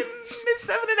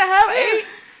 7.5, 8.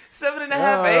 7.5,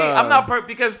 8. I'm not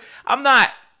because I'm not.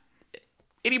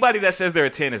 Anybody that says they're a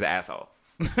 10 is an asshole.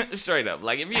 Straight up.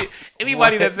 Like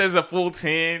anybody that says a full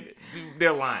 10,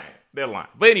 they're lying.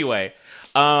 But anyway,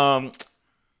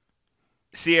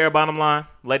 Sierra, bottom line,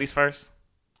 ladies first.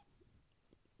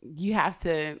 You have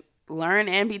to learn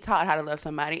and be taught how to love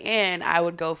somebody. And I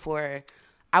would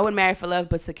marry for love,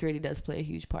 but security does play a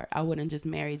huge part. I wouldn't just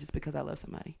marry just because I love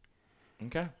somebody.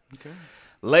 Okay.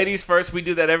 Ladies first, we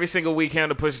do that every single week here on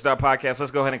the Push Star Podcast. Let's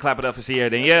go ahead and clap it up for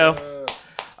Sierra Danielle.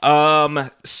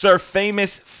 Sir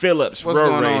Famous Phillips. What's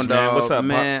going Rage, on, man? dog? What's up,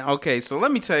 man? Okay, so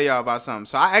let me tell y'all about something.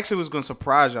 So I actually was going to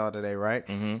surprise y'all today, right?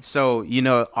 Mm-hmm. So,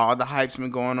 all the hype's been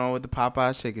going on with the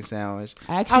Popeyes chicken sandwich.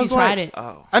 I actually tried it.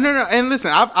 Oh. I don't know. And listen,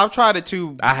 I've tried it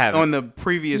too. I haven't. On the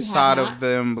previous side of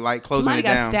them, like closing Somebody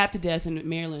it down. got stabbed to death in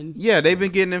Maryland. Yeah, they've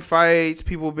been getting in fights.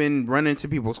 People been running into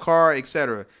people's car,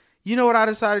 etc. You know what I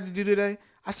decided to do today?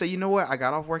 I said, you know what? I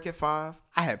got off work at 5.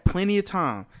 I had plenty of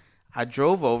time. I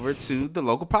drove over to the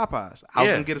local Popeyes. I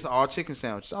was going to get us all chicken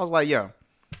sandwiches. I was like, yo.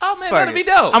 Oh, man, that'd be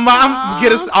dope. I'm going to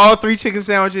get us all 3 chicken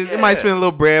sandwiches. Yeah. It might spend a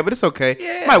little bread, but it's okay.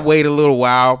 Yeah. It might wait a little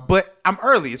while, but I'm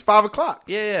early. It's 5 o'clock.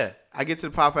 Yeah. I get to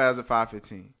the Popeyes at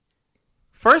 5:15.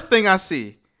 First thing I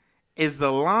see is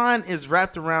the line is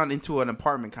wrapped around into an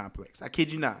apartment complex. I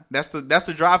kid you not. That's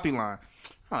the drive-through line.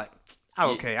 I'm like,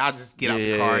 okay, I'll just get out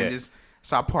the car and just...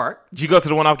 So I parked. Did you go to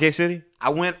the one off Gate City? I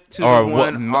went to the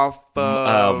one off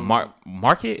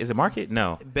Market. Is it Market?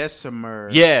 No, Bessemer.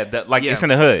 Yeah, it's in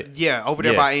the hood. Yeah, over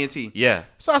there by A&T. Yeah.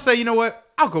 So I say, you know what?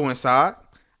 I'll go inside.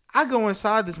 I go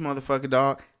inside this motherfucker,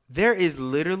 dog. There is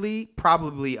literally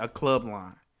probably a club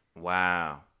line.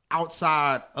 Wow.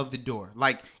 Outside of the door,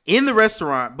 like in the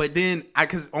restaurant, but then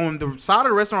because on the side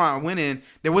of the restaurant I went in,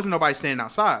 there wasn't nobody standing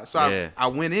outside. So I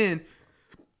went in.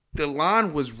 The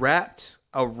line was wrapped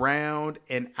around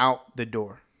and out the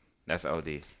door. That's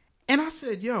OD. And I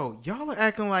said, yo, y'all are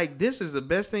acting like this is the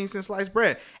best thing since sliced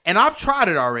bread. And I've tried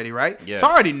it already, right? Yeah. So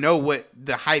I already know what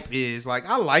the hype is. Like,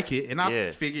 I like it. And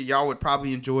I figured y'all would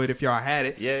probably enjoy it if y'all had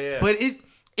it. Yeah. But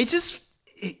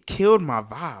it killed my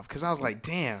vibe. Because I was like,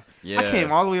 damn. I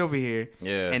came all the way over here.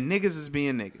 Yeah. And niggas is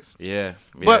being niggas. Yeah.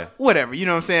 But whatever. You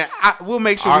know what I'm saying? We'll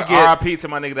make sure we get... RIP to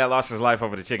my nigga that lost his life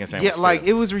over the chicken sandwich. Yeah, like,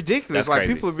 it was ridiculous. That's like,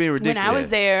 crazy. People are being ridiculous. When I was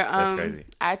there, that's crazy.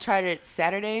 I tried it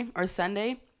Saturday or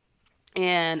Sunday.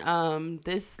 And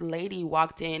this lady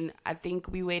walked in. I think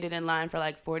we waited in line for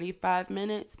like 45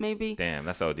 minutes, maybe. Damn,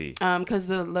 that's OD. Because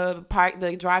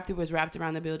the drive-thru was wrapped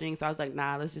around the building, so I was like,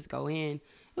 nah, let's just go in.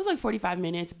 It was like 45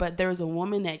 minutes, but there was a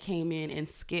woman that came in and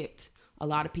skipped a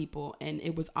lot of people, and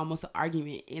it was almost an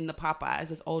argument in the Popeyes.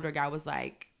 This older guy was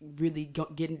like really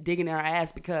digging in her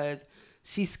ass because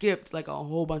she skipped like a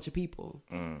whole bunch of people.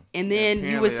 And then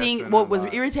you were seeing what was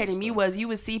irritating me was you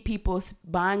would see people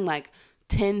buying like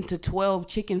 10 to 12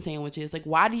 chicken sandwiches. Like,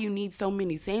 why do you need so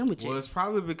many sandwiches? Well, it's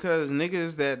probably because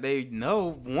niggas that they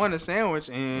know want a sandwich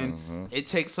and it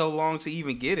takes so long to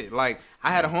even get it. Like,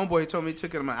 I had a homeboy who told me it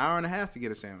took him an hour and a half to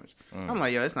get a sandwich. I'm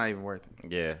like, yo, it's not even worth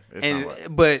it. Yeah.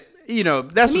 But, you know,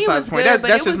 that's besides the point.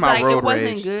 That's just my road rage.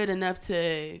 It wasn't good enough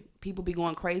to people be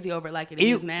going crazy over it like it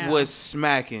is now. It was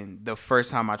smacking the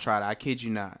first time I tried it. I kid you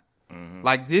not.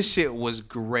 Like, this shit was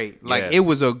great. Like, it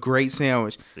was a great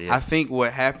sandwich. Yeah. I think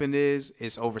what happened is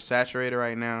it's oversaturated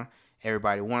right now.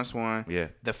 Everybody wants one. Yeah.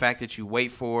 The fact that you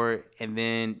wait for it, and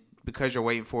then because you're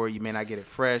waiting for it, you may not get it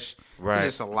fresh. Right.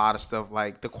 There's just a lot of stuff.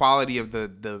 Like, the quality of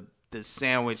the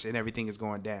sandwich and everything is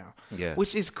going down. Yeah.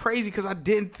 Which is crazy because I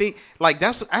didn't think... Like,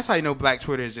 that's how you know Black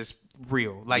Twitter is just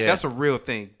real. Like, that's a real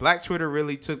thing. Black Twitter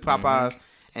really took Popeyes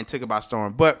and took it by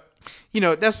storm. But, you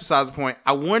know, that's besides the point.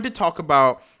 I wanted to talk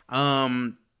about...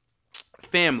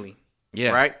 family,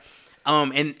 right?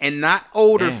 And not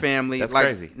older family, that's like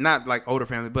crazy. Not like older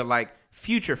family, but like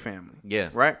future family,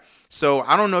 right? So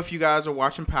I don't know if you guys are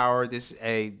watching Power. This is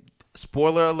a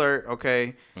spoiler alert,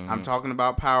 okay? I'm talking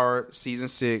about Power season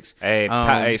 6.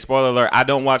 Hey, spoiler alert! I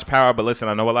don't watch Power, but listen,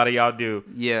 I know a lot of y'all do.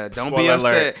 Yeah, don't be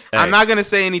upset. Hey. I'm not gonna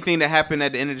say anything that happened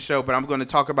at the end of the show, but I'm gonna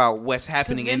talk about what's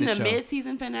happening in the show. Didn't the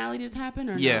mid-season finale just happen?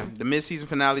 Or no? The mid-season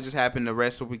finale just happened. The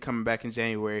rest will be coming back in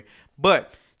January,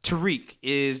 but. Tariq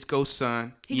is Ghost's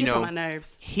son. He gets on my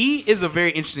nerves. He is a very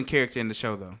interesting character in the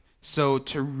show, though. So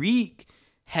Tariq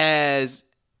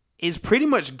is pretty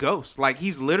much Ghost. Like,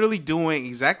 he's literally doing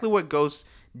exactly what Ghost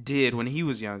did when he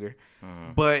was younger,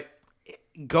 but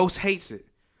Ghost hates it,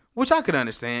 which I could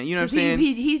understand. You know what I'm saying?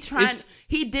 He's trying.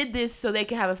 He did this so they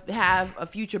could have a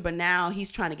future, but now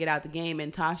he's trying to get out the game,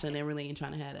 and Tasha and they really ain't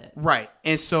trying to have that. Right.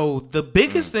 And so the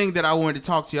biggest thing that I wanted to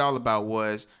talk to y'all about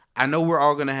was I know we're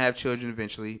all going to have children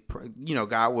eventually,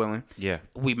 God willing. Yeah.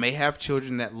 We may have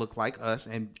children that look like us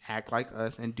and act like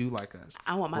us and do like us.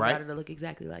 I want my daughter to look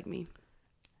exactly like me.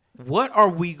 What are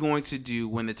we going to do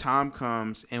when the time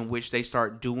comes in which they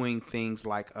start doing things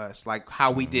like us, like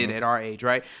how we did at our age,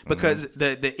 right? Because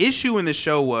the issue in the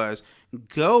show was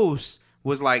Ghost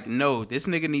was like, no, this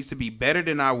nigga needs to be better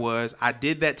than I was. I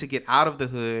did that to get out of the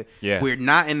hood. Yeah. We're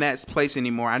not in that place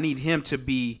anymore. I need him to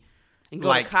be and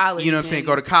go to college. You know what I'm saying?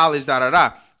 Go to college,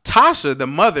 da-da-da. Tasha, the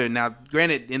mother, now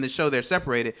granted in the show they're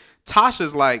separated.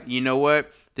 Tasha's like, you know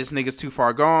what? This nigga's too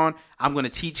far gone. I'm going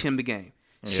to teach him the game.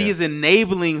 Yeah. She is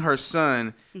enabling her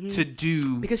son to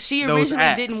do because she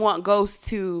originally didn't want Ghost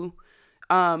to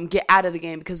get out of the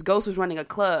game because Ghost was running a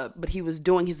club, but he was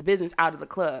doing his business out of the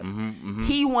club.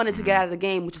 He wanted to get out of the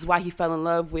game, which is why he fell in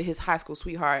love with his high school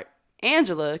sweetheart,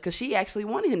 Angela, because she actually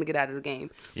wanted him to get out of the game.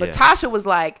 But Tasha was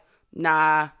like,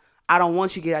 nah, I don't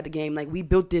want you to get out of the game. Like, we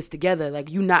built this together.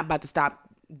 Like, you not about to stop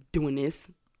doing this.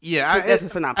 Yeah, so that's a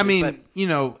synopsis. I mean,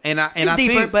 I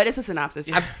deeper, think, but it's a synopsis.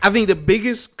 I think the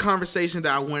biggest conversation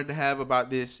that I wanted to have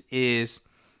about this is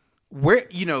where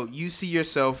you see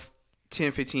yourself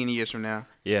 10, 15 years from now.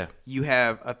 Yeah, you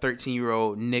have a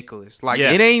 13-year-old Nicholas. Like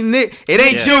it ain't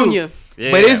you, Junior.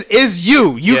 But it's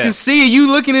you. You can see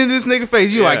you looking into this nigga face.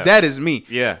 You like, that is me.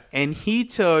 Yeah, and he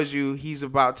tells you he's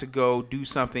about to go do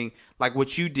something like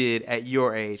what you did at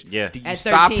your age. Yeah. Do you at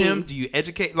stop 13. him? Do you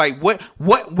educate? Like what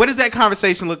does that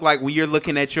conversation look like when you're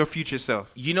looking at your future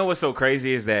self? You know what's so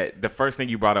crazy is that the first thing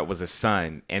you brought up was a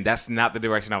son, and that's not the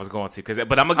direction I was going to.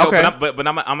 But I'm gonna go. Okay. But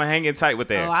I'm gonna hang in tight with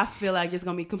that. Oh, I feel like it's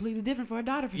gonna be completely different for a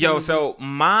daughter. So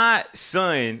my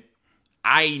son,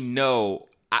 I know,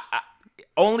 I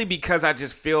only because I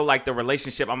just feel like the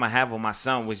relationship I'm gonna have with my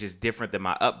son was just different than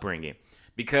my upbringing,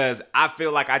 because I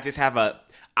feel like I just have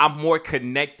I'm more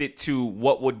connected to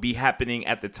what would be happening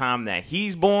at the time that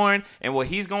he's born and what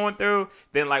he's going through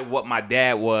than like what my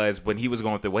dad was when he was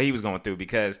going through what he was going through,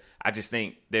 because I just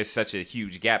think there's such a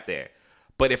huge gap there.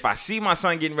 But if I see my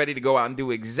son getting ready to go out and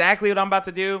do exactly what I'm about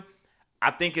to do,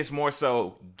 I think it's more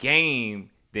so game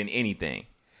than anything.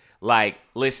 Like,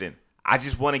 listen, I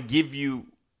just want to give you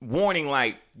warning,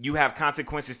 like, you have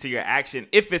consequences to your action.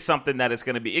 If it's something that it's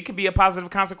going to be, it could be a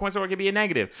positive consequence or it could be a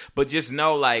negative, but just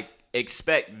know, like,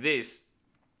 expect this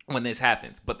when this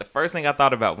happens. But the first thing I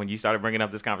thought about when you started bringing up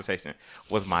this conversation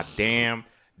was my damn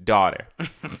daughter.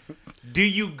 Do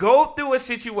you go through a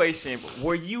situation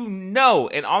where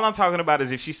and all I'm talking about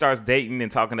is if she starts dating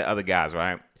and talking to other guys,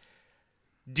 right?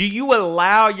 Do you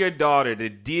allow your daughter to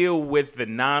deal with the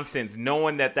nonsense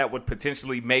knowing that would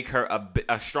potentially make her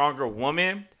a stronger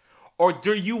woman? Or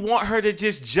do you want her to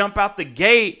just jump out the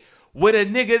gate with a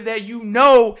nigga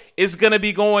that is gonna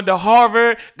be going to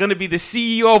Harvard, gonna be the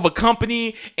CEO of a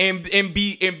company, and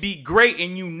be great,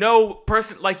 and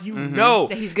that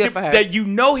he's good for her,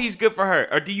 he's good for her?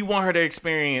 Or do you want her to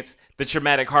experience the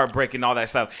traumatic heartbreak and all that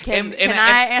stuff? Can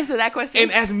I answer that question?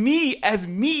 And as me,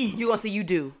 you gonna say you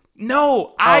do?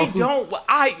 No, I don't.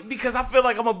 Because I feel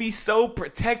like I'm gonna be so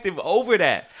protective over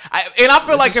that. I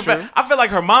feel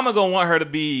like her mama gonna want her to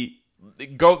do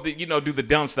the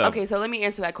dumb stuff. Okay, so let me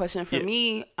answer that question. For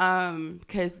me,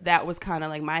 because that was kind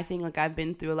of like my thing. Like, I've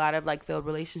been through a lot of like failed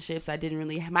relationships.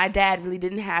 My dad really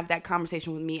didn't have that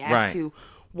conversation with me as to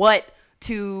what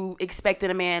to expect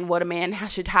in a man, what a man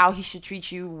how he should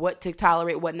treat you, what to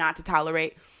tolerate, what not to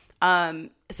tolerate.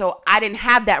 So I didn't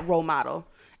have that role model.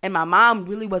 And my mom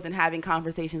really wasn't having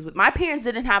conversations with my parents.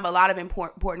 Didn't have a lot of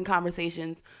important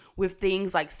conversations with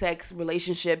things like sex,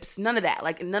 relationships, none of that.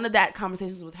 Like, none of that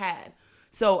conversations was had.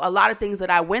 So a lot of things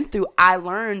that I went through, I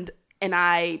learned, and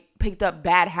I picked up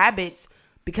bad habits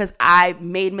because I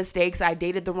made mistakes. I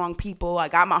dated the wrong people. I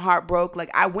got my heart broke.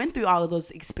 Like, I went through all of those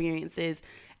experiences,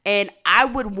 and I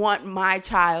would want my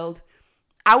daughter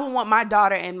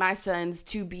and my sons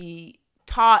to be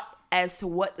taught as to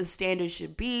what the standards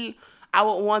should be. I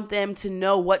would want them to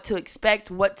know what to expect,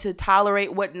 what to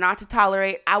tolerate, what not to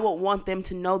tolerate. I would want them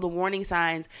to know the warning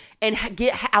signs, and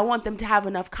I want them to have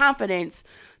enough confidence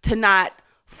to not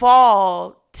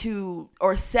fall to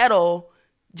or settle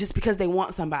just because they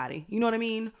want somebody. You know what I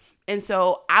mean? And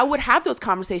so I would have those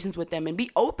conversations with them and be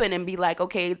open and be like,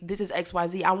 okay, this is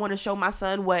XYZ. I want to show my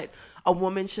son what a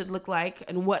woman should look like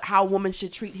and how a woman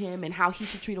should treat him and how he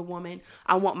should treat a woman.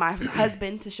 I want my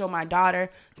husband to show my daughter,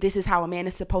 this is how a man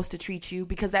is supposed to treat you,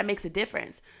 because that makes a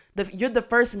difference. You're the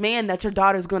first man that your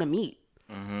daughter's going to meet.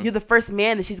 Mm-hmm. You're the first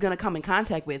man that she's going to come in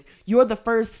contact with. You're the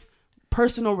first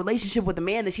personal relationship with a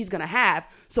man that she's going to have.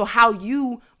 So how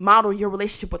you model your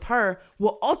relationship with her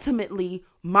will ultimately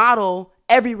model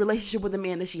every relationship with a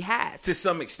man that she has. To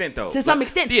some extent, though. To some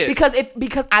extent. Yeah.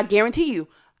 Because I guarantee you,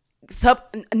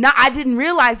 I didn't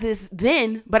realize this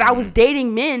then, but I was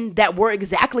dating men that were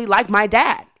exactly like my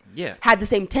dad. Yeah, had the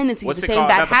same tendencies, What's the it same called?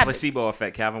 bad Not the habits. placebo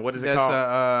effect, Calvin. What is it That's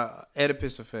called?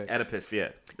 Oedipus effect.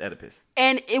 Oedipus.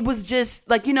 And it was just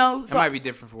like, you know, so, it might be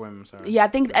different for women. I'm sorry. Yeah, I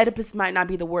think Oedipus might not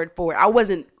be the word for it. I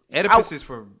wasn't. Oedipus is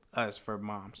for us, for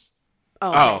moms.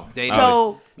 Oh, okay.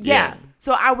 So yeah.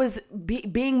 So I was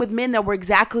being with men that were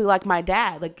exactly like my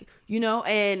dad, like, you know,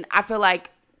 and I feel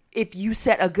like if you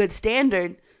set a good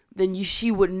standard, then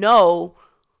she would know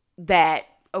that,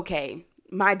 okay,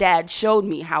 my dad showed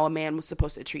me how a man was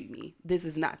supposed to treat me. This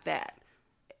is not that.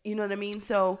 You know what I mean?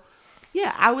 So,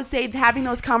 yeah, I would say having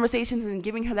those conversations and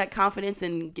giving her that confidence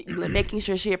and making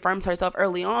sure she affirms herself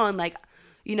early on. Like,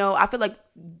 you know, I feel like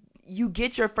you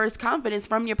get your first confidence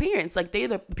from your parents. Like, they're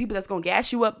the people that's going to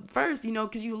gas you up first, you know,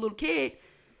 because you're a little kid.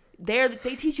 They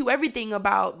teach you everything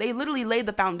about, they literally lay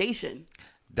the foundation.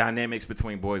 Dynamics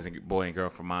between boy and girl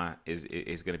for mine is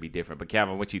going to be different. But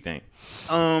Calvin, what you think?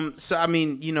 So I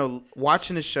mean, you know,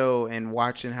 watching the show and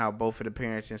watching how both of the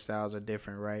parenting styles are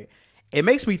different, right? It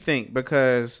makes me think,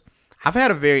 because I've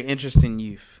had a very interesting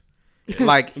youth,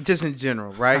 like just in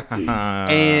general, right?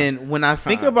 And when I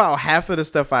think about half of the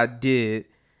stuff I did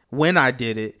when I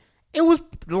did it, it was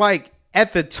like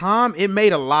at the time it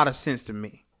made a lot of sense to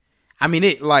me. I mean,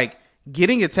 it like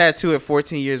getting a tattoo at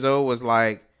 14 years old was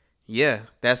like, yeah,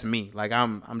 that's me. Like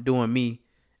I'm doing me.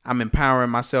 I'm empowering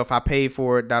myself. I paid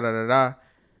for it.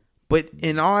 But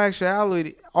in all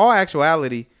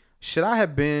actuality, should I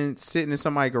have been sitting in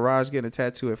somebody's garage getting a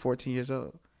tattoo at 14 years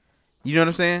old? You know what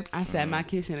I'm saying? I sat in my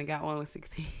kitchen and got one with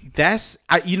 16.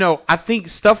 I think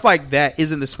stuff like that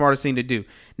isn't the smartest thing to do.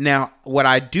 Now, what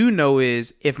I do know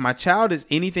is if my child is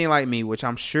anything like me, which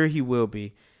I'm sure he will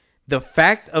be, the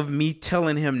fact of me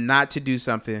telling him not to do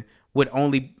something would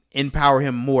only empower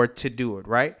him more to do it,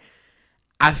 right?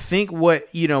 I think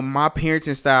what, you know, my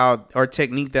parenting style or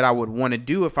technique that I would want to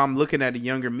do if I'm looking at a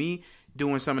younger me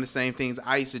doing some of the same things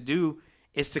I used to do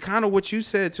is to kind of what you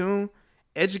said to him,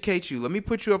 educate you. Let me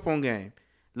put you up on game.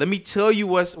 Let me tell you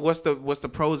what's the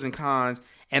pros and cons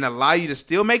and allow you to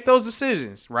still make those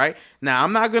decisions, right? Now,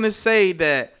 I'm not going to say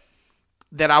that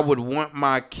I would want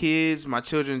my kids, my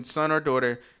children, son or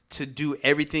daughter, to do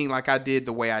everything like I did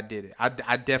the way I did it.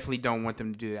 I definitely don't want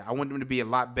them to do that. I want them to be a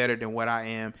lot better than what I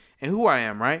am and who I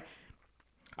am, right?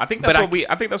 I think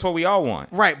that's what we all want.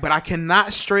 Right, but I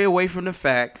cannot stray away from the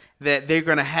fact that they're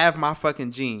going to have my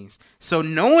fucking genes. So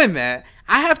knowing that,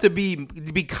 I have to be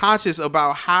conscious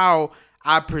about how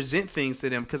I present things to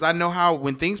them, because I know how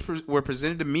when things were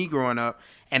presented to me growing up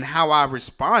and how I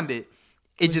responded,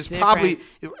 it just different. Probably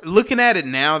looking at it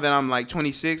now that I'm like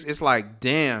 26, it's like,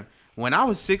 damn. When I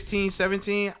was 16,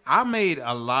 17, I made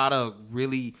a lot of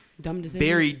really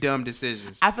very dumb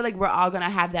decisions. I feel like we're all going to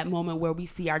have that moment where we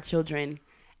see our children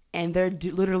and they're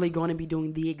literally going to be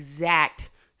doing the exact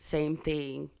same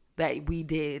thing that we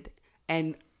did.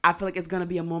 And I feel like it's going to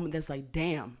be a moment that's like,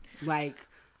 damn, like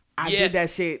I did that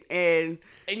shit. And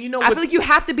you know, I feel like you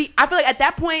have to be, I feel like at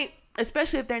that point,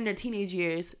 especially if they're in their teenage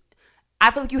years,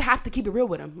 I feel like you have to keep it real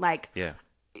with them. Like,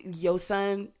 yo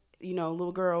son, you know,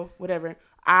 little girl, whatever,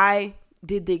 I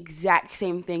did the exact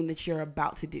same thing that you're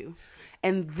about to do.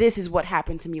 And this is what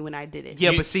happened to me when I did it.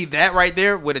 Yeah, but see, that right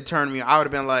there would have turned me. I would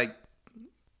have been like,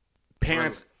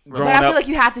 parents growing up. But I feel like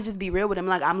you have to just be real with them.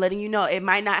 Like, I'm letting you know. It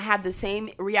might not have the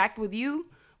same react with you,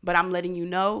 but I'm letting you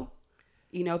know,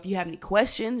 if you have any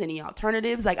questions, any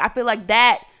alternatives. Like, I feel like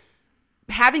that,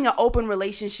 having an open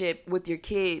relationship with your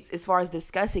kids as far as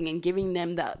discussing and giving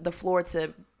them the floor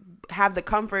to have the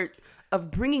comfort of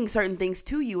bringing certain things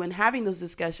to you and having those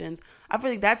discussions, I feel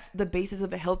like that's the basis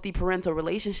of a healthy parental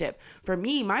relationship. For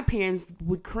me, my parents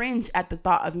would cringe at the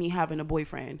thought of me having a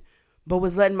boyfriend, but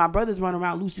was letting my brothers run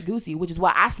around loosey-goosey, which is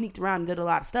why I sneaked around and did a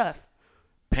lot of stuff.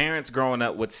 Parents growing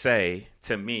up would say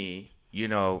to me,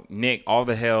 Nick, all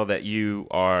the hell that you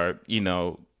are,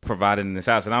 provided in this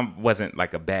house, and I wasn't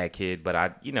like a bad kid, but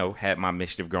I, had my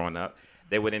mischief growing up.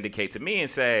 They would indicate to me and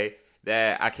say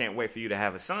that I can't wait for you to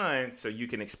have a son so you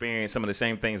can experience some of the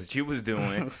same things that you was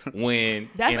doing when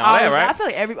that's all that, right? I feel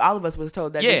like all of us was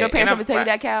told that. Yeah, did your parents ever tell you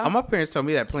that, Cal? My parents told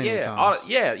me that plenty of times.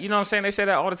 You know what I'm saying? They say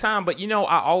that all the time. But,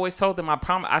 I always told them, I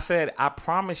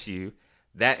promise you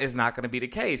that is not going to be the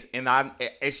case. And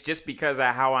it's just because of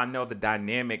how I know the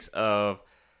dynamics of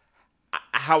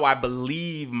how I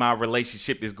believe my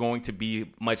relationship is going to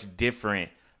be much different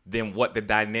than what the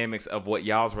dynamics of what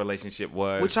y'all's relationship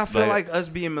was. Which I feel like us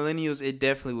being millennials, it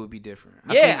definitely would be different.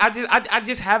 I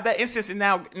just have that instance. And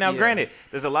now granted,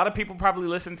 there's a lot of people probably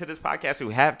listening to this podcast who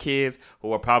have kids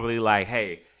who are probably like,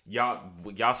 hey,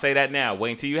 y'all say that now.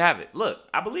 Wait until you have it. Look,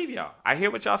 I believe y'all. I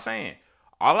hear what y'all saying.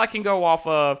 All I can go off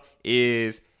of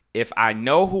is if I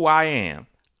know who I am,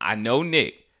 I know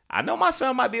Nick. I know my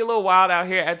son might be a little wild out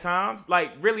here at times,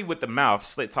 like really with the mouth,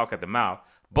 slit talk at the mouth.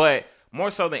 But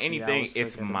more so than anything,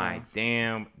 it's my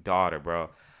damn daughter, bro.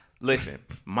 Listen,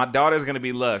 my daughter's going to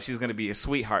be loved. She's going to be a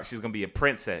sweetheart. She's going to be a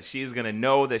princess. She's going to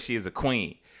know that she is a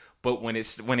queen. But when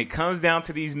it comes down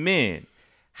to these men,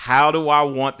 how do I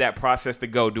want that process to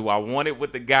go? Do I want it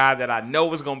with the guy that I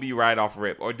know is going to be right off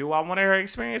rip? Or do I want her to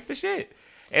experience the shit?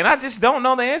 And I just don't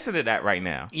know the answer to that right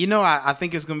now. You know, I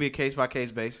think it's going to be a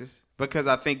case-by-case basis. Because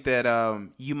I think that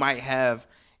you might have,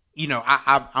 you know,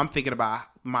 I'm thinking about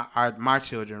my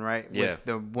children, right? Yeah. With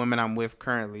the women I'm with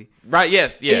currently. Right,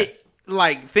 yes, yeah.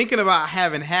 Like, thinking about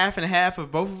having half and half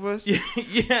of both of us.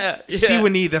 Yeah. She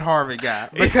would need that Harvard guy.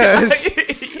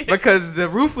 Because the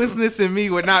ruthlessness in me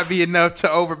would not be enough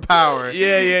to overpower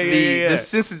the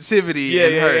sensitivity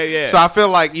in her. Yeah. So I feel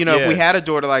like, you know, if we had a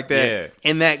daughter like that,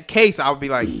 in that case, I would be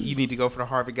like, you need to go for the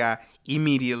Harvard guy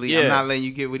immediately. I'm not letting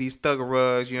you get with these thugger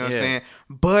rugs, you know what I'm saying?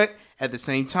 But at the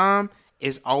same time,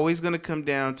 it's always going to come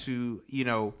down to, you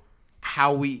know,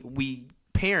 how we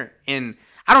parent. And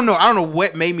I don't know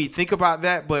what made me think about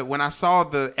that, but when I saw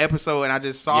the episode and I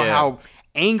just saw how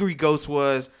angry Ghost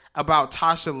was about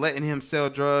Tasha letting him sell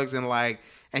drugs and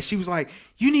she was like,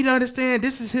 you need to understand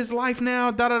this is his life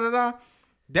now, da-da-da-da.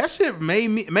 That shit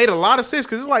made a lot of sense,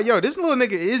 because it's like, yo, this little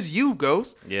nigga is you,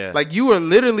 Ghost. Yeah. Like, you are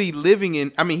literally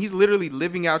he's literally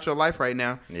living out your life right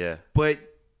now. Yeah. But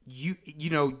you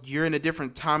know, you're in a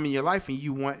different time in your life and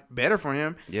you want better for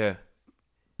him. Yeah.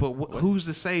 But who's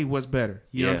to say what's better?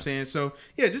 You know what I'm saying? So,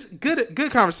 yeah, just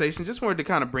good conversation. Just wanted to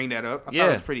kind of bring that up. I thought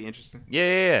it was pretty interesting.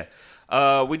 Yeah.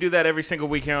 We do that every single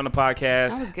week here on the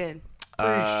podcast. That was good.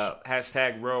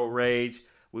 Hashtag Road Rage.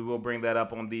 We will bring that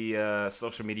up on the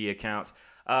social media accounts.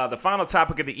 The final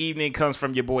topic of the evening comes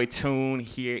from your boy Tune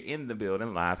here in the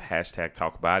building live. Hashtag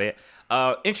talk about it.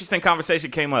 Interesting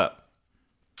conversation came up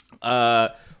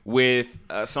with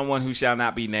someone who shall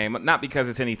not be named. Not because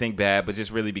it's anything bad, but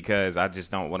just really because I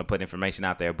just don't want to put information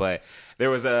out there. But there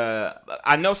was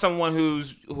I know someone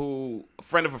who a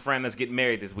friend of a friend that's getting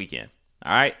married this weekend.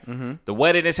 All right. Mm-hmm. The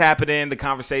wedding is happening. The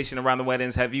conversation around the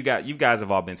weddings. You guys have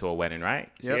all been to a wedding,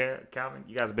 right? Yep. Sierra, Calvin,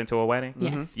 you guys have been to a wedding?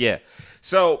 Yes. Yeah.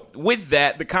 So with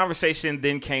that, the conversation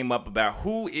then came up about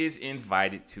who is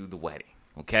invited to the wedding.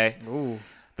 Okay. Ooh.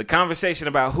 The conversation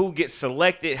about who gets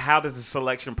selected. How does the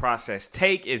selection process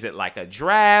take? Is it like a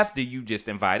draft? Do you just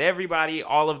invite everybody?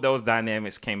 All of those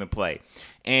dynamics came in play.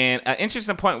 And an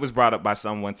interesting point was brought up by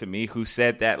someone to me who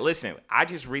said that, listen, I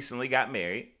just recently got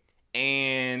married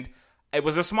and it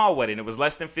was a small wedding. It was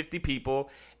less than 50 people.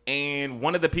 And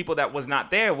one of the people that was not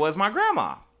there was my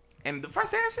grandma. And the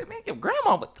first thing I said, man, your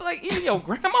grandma, like, even your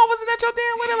grandma wasn't at your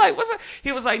damn wedding? Like, what's up?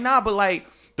 He was like, nah, but like,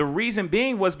 the reason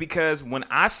being was because when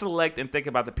I select and think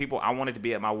about the people I wanted to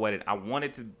be at my wedding, I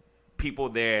wanted people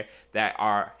there that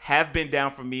have been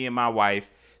down for me and my wife,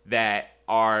 that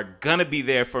are gonna be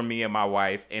there for me and my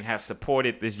wife, and have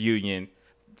supported this union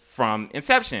from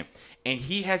inception. And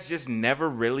he has just never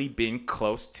really been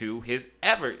close to his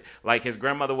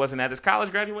grandmother wasn't at his college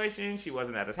graduation. She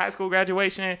wasn't at his high school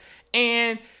graduation.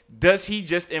 And does he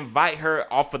just invite her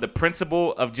off of the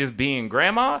principle of just being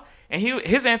grandma? And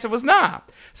his answer was nah.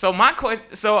 So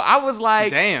I was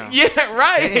like, damn. Yeah,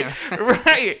 right. Damn.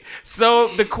 Right. So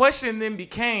the question then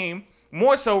became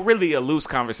more so really a loose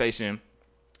conversation.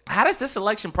 How does this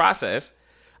selection process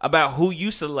about who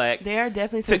you select? There are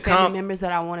definitely some family members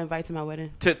that I want to invite to my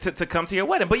wedding. To come to your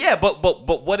wedding. But yeah, but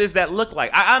what does that look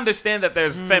like? I understand that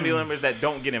there's family members that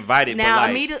don't get invited. Now,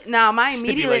 my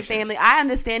immediate family, I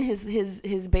understand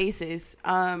his basis.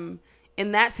 In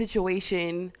that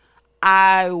situation,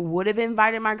 I would have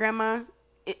invited my grandma.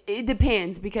 It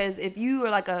depends, because if you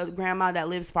are like a grandma that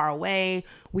lives far away,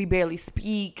 we barely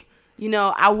speak. You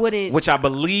know, I wouldn't. Which I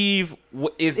believe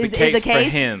is the case for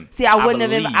him. See, I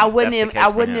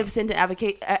wouldn't have sent an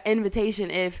invitation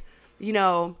if, you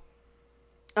know,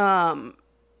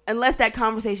 unless that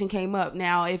conversation came up.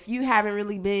 Now, if you haven't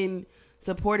really been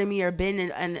supporting me or been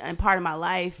in part of my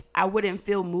life, I wouldn't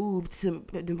feel moved to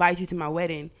invite you to my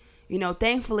wedding. You know,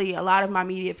 thankfully, a lot of my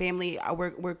immediate family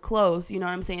we're close. You know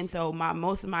what I'm saying? So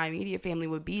most of my immediate family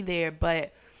would be there,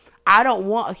 but I don't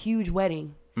want a huge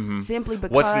wedding. Mm-hmm. Simply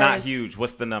because. What's not huge?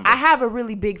 What's the number? I have a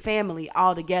really big family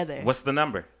altogether. What's the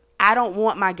number? I don't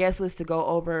want my guest list to go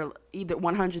over either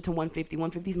 100 to 150.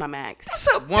 150 is my max. That's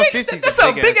a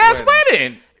big ass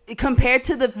wedding. Compared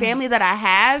to the family that I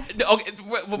have. Okay,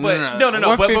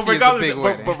 no.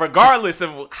 But regardless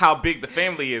of how big the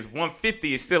family is,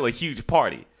 150 is still a huge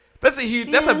party. That's a huge.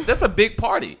 Yeah. That's a big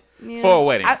party. Yeah. For a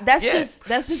wedding. That's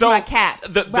just my cap.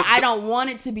 But I don't want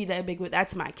it to be that big.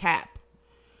 That's my cap.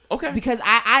 Okay. Because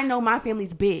I know my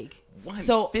family's big.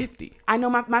 150. So I know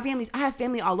my family's. I have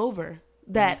family all over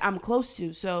that I'm close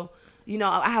to. So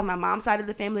I have my mom's side of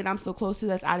the family that I'm still close to.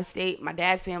 That's out of state. My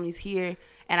dad's family's here,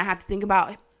 and I have to think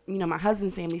about my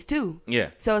husband's family's too. Yeah.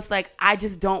 So it's like I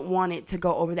just don't want it to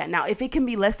go over that. Now, if it can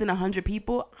be less than 100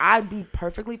 people, I'd be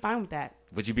perfectly fine with that.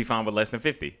 Would you be fine with less than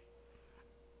 50?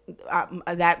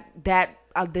 The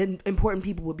important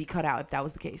people would be cut out if that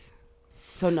was the case.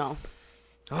 So no.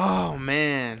 Oh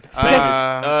man,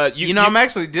 I'm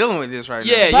actually dealing with this right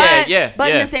now. Yeah.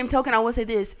 But in the same token, I will say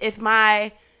this: if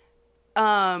my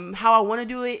how I want to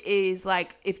do it is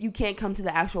like, if you can't come to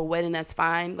the actual wedding, that's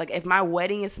fine. Like if my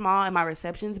wedding is small and my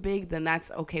reception's big, then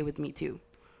that's okay with me too.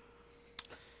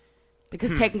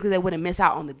 Because technically they wouldn't miss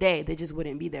out on the day; they just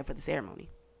wouldn't be there for the ceremony.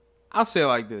 I'll say it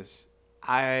like this: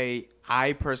 I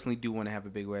personally do want to have a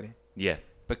big wedding. Yeah.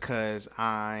 Because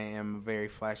I am a very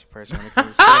flashy person when it comes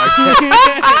to stuff like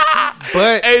that.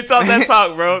 But hey, talk that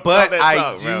talk, bro. But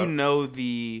I do know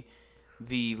the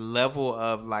level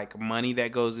of like money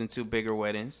that goes into bigger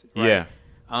weddings. Right?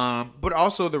 Yeah. But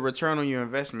also the return on your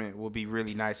investment will be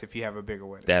really nice if you have a bigger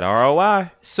wedding. That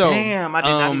ROI. So damn, I did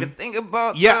not even think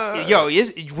about. Yeah,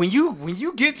 when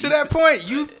you get to that point,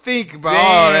 you think about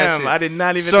all that shit. I did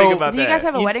not even think about that. Do you guys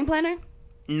have a wedding planner?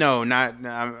 No,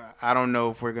 I don't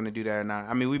know if we're gonna do that or not.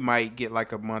 I mean, we might get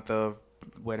like a month of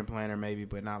wedding planner maybe,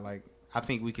 but not like. I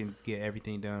think we can get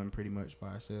everything done pretty much by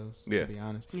ourselves. Yeah. To be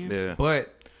honest. Yeah.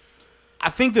 But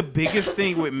I think the biggest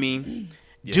thing with me,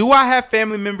 do I have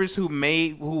family members who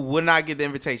would not get the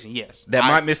invitation? Yes. That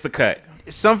might miss the cut.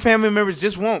 Some family members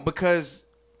just won't, because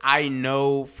I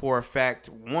know for a fact,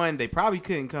 one, they probably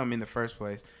couldn't come in the first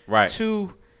place. Right.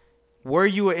 Two, were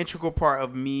you an integral part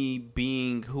of me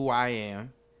being who I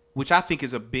am, which I think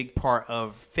is a big part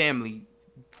of family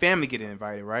getting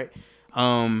invited, right?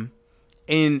 And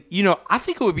I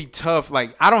think it would be tough.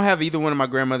 Like, I don't have either one of my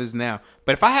grandmothers now,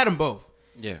 but if I had them both,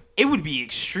 it would be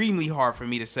extremely hard for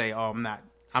me to say, "Oh,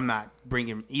 I'm not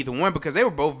bringing either one," because they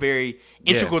were both very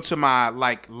integral to my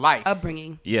life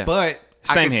upbringing. Yeah, but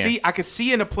Same I could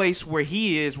see in a place where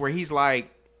he's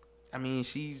like, I mean,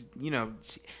 she's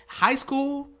high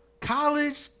school,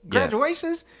 college,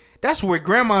 graduations. That's where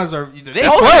grandmas are. They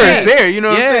flourish there. You know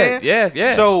what I'm saying?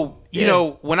 Yeah. So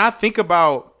when I think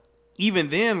about even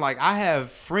then, like, I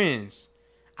have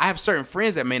certain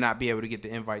friends that may not be able to get the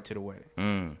invite to the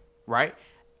wedding, right?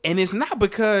 And it's not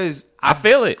because I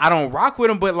feel it. I don't rock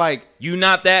with them, but like, you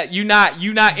not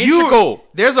integral.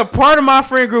 There's a part of my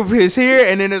friend group is here,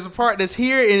 and then there's a part that's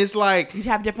here, and it's like you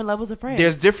have different levels of friends.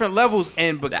 There's different levels,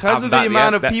 and because of the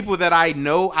amount of people that I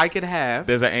know I could have,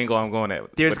 there's an angle I'm going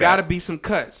at. There's got to be some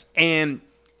cuts, and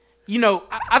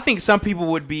I think some people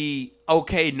would be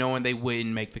okay knowing they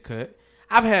wouldn't make the cut.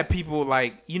 I've had people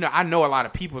like, I know a lot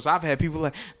of people, so I've had people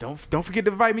like, don't forget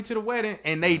to invite me to the wedding,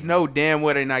 and they know damn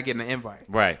well they're not getting an invite.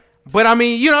 Right. But I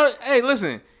mean, hey,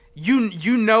 listen,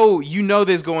 you know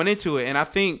this going into it, and I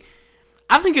think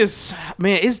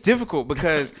it's difficult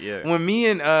because when me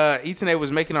and Ethan was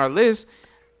making our list,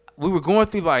 we were going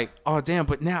through like, oh damn,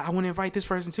 but now I want to invite this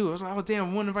person too. I was like, oh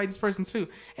damn, I want to invite this person too,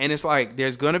 and it's like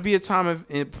there's gonna be a time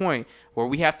and point where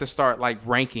we have to start like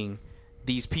ranking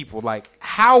these people. Like,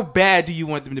 how bad do you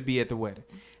want them to be at the wedding?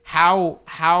 How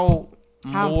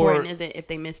important is it if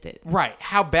they missed it? Right.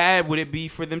 How bad would it be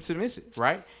for them to miss it?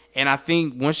 Right. And I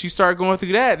think once you start going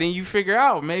through that, then you figure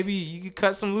out maybe you could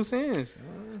cut some loose ends.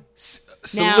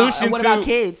 Solution. What about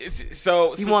kids?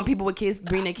 So you want people with kids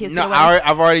bring their kids? No, to the wedding?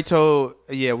 I've already told.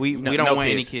 Yeah, we don't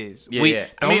want any kids. The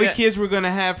only kids we're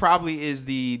gonna have probably is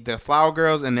the flower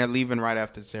girls, and they're leaving right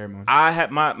after the ceremony. I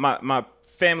had my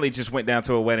family just went down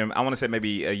to a wedding. I want to say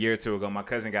maybe a year or two ago. My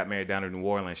cousin got married down in New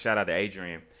Orleans. Shout out to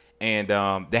Adrian. And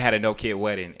they had a no-kid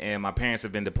wedding. And my parents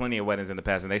have been to plenty of weddings in the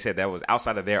past, and they said that was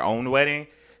outside of their own wedding.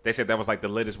 They said that was like the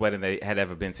latest wedding they had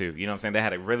ever been to. You know what I'm saying? They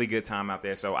had a really good time out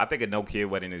there. So I think a no-kid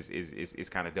wedding is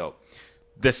kind of dope.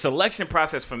 The selection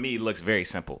process for me looks very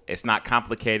simple. It's not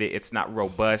complicated. It's not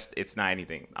robust. It's not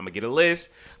anything. I'm going to get a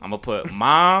list. I'm going to put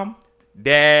mom,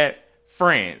 dad,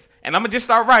 friends. And I'm going to just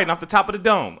start writing off the top of the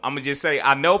dome. I'm going to just say,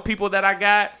 I know people that I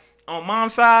got on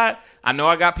mom's side. I know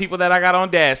I got people that I got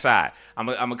on dad's side. I'm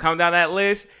going to come down that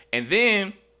list, and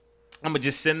then I'm going to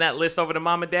just send that list over to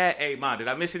mom and dad. Hey, mom, did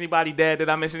I miss anybody? Dad, did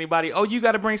I miss anybody? Oh, you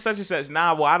got to bring such and such.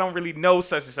 Nah, well, I don't really know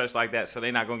such and such like that, so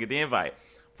they're not going to get the invite.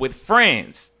 With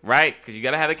friends, right? Because you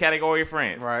got to have a category of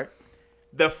friends. Right.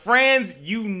 The friends,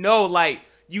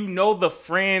 the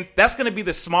friends, that's going to be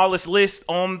the smallest list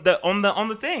on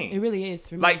the thing. It really is.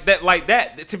 For me. Like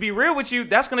that. To be real with you,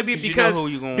 that's going to be because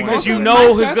you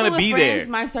know who's going to be there.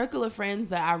 My circle of friends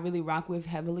that I really rock with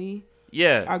heavily,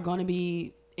 are going to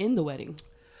be in the wedding.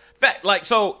 Fact, like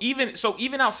so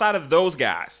even outside of those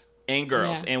guys and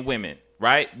girls and women,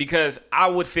 right? Because I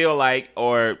would feel like,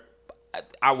 or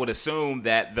I would assume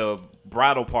that the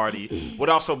bridal party would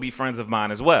also be friends of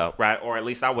mine as well, right? Or at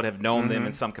least I would have known them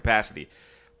in some capacity.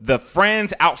 The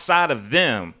friends outside of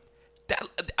them,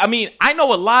 I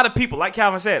know a lot of people, like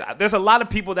Calvin said, there's a lot of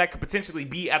people that could potentially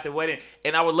be at the wedding,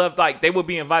 and I would love, like, they would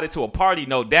be invited to a party,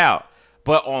 no doubt.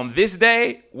 But on this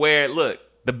day, where, look,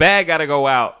 the bag got to go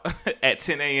out at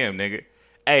 10 a.m., nigga.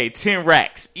 Hey, 10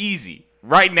 racks, easy.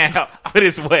 Right now for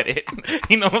this wedding.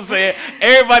 You know what I'm saying?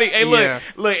 Everybody, hey,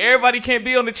 look, everybody can't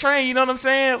be on the train. You know what I'm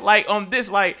saying? Like, on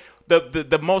this, like,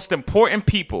 the most important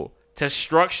people to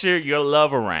structure your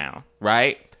love around,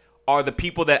 right, are the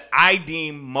people that I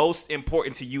deem most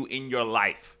important to you in your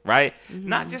life, right? Mm-hmm.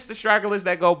 Not just the stragglers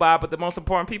that go by, but the most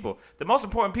important people. The most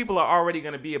important people are already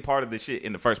going to be a part of the shit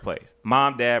in the first place.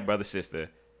 Mom, dad, brother, sister,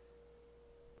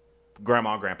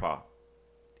 grandma, grandpa,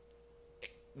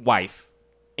 wife,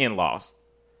 in-laws,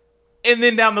 and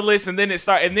then down the list, and then it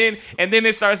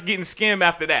starts getting skimmed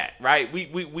after that, right?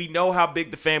 We know how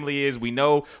big the family is. We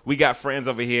know we got friends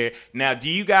over here. Now, do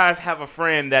you guys have a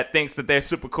friend that thinks that they're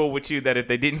super cool with you, that if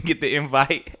they didn't get the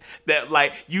invite, that,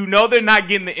 like, you know they're not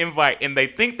getting the invite, and they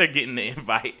think they're getting the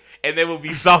invite, and they will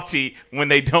be salty when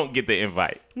they don't get the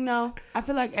invite? No, I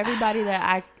feel like everybody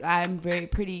that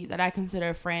that I consider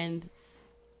a friend,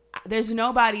 there's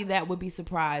nobody that would be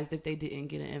surprised if they didn't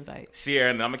get an invite. Sierra,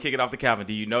 and I'm going to kick it off to Calvin.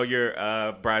 Do you know your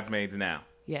bridesmaids now?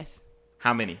 Yes.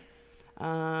 How many?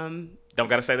 Don't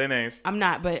got to say their names. I'm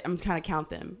not, but I'm trying to count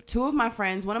them. Two of my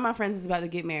friends, one of my friends is about to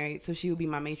get married, so she will be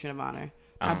my matron of honor.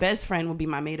 My best friend will be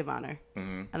my maid of honor.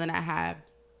 Mm-hmm. And then I have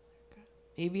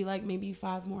maybe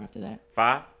 5 more after that.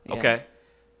 5? Yeah. Okay.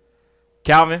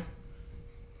 Calvin?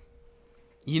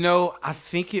 You know, I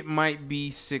think it might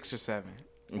be 6 or 7.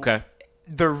 Okay.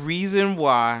 The reason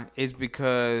why is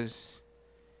because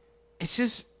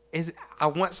I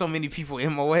want so many people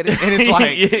in my wedding, and it's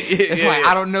like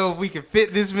I don't know if we can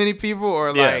fit this many people, or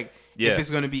if it's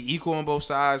going to be equal on both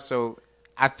sides. So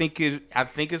I think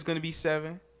it's going to be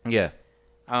 7. Yeah.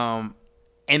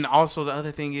 And also the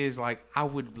other thing is, like, I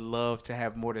would love to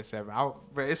have more than 7.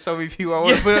 There's so many people I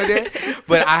want to put on there,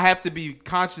 but I have to be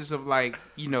conscious of, like,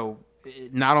 you know,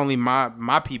 not only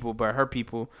my people but her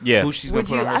people. Yeah. Who she's gonna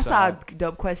put on her side. I saw a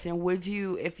dope question. Would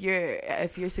you, if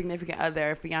your significant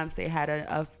other or fiance had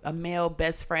a male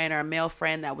best friend or a male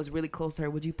friend that was really close to her,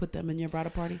 would you put them in your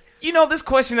bridal party? You know, this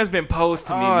question has been posed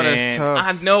to me, man. That's tough.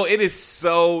 I know it is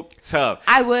so tough.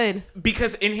 I would,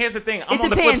 because, and here's the thing. It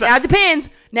depends. Now, it depends.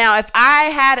 Now, if I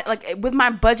had, like, with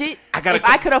my budget, if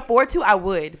I could afford to, I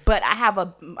would. But I have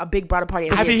a big bridal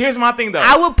party. See, here's my thing though.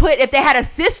 I would put, if they had a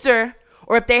sister,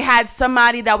 or if they had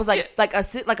somebody that was like a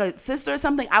sister or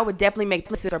something, I would definitely make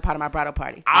the sister part of my bridal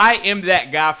party. I am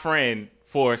that guy friend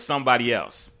for somebody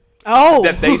else. Oh.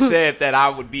 That they said that I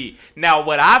would be. Now,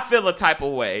 what I feel a type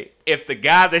of way, if the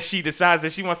guy that she decides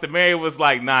that she wants to marry was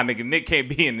like, nah, nigga, Nick can't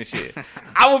be in this shit.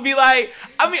 I would be like,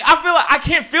 I feel like I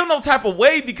can't feel no type of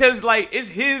way, because, like, it's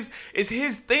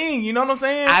his thing. You know what I'm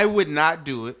saying? I would not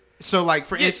do it. So, like,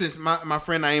 for instance, my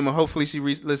friend Naima, hopefully she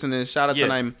listening. Shout out to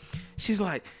Naima. She's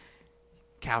like,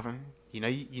 Calvin, you know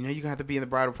you're gonna have to be in the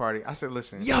bridal party. I said,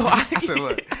 listen. I said,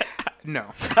 look,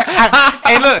 no.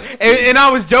 And look, and I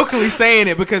was jokingly saying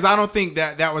it because I don't think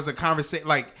that was a conversation.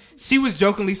 Like, she was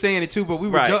jokingly saying it too, but we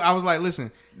were. I was like,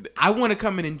 listen, I want to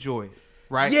come and enjoy it.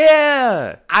 Right?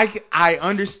 Yeah. I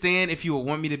understand if you would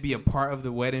want me to be a part of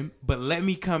the wedding, but let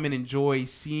me come and enjoy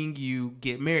seeing you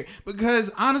get married.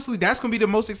 Because honestly, that's going to be the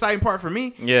most exciting part for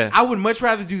me. Yeah. I would much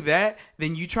rather do that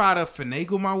than you try to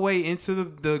finagle my way into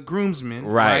the groomsmen.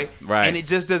 Right. And it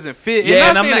just doesn't fit. Yeah,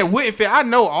 and I'm not saying it wouldn't fit. I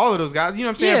know all of those guys. You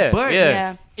know what I'm saying?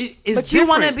 But but you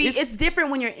want to be. It's different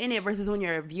when you're in it versus when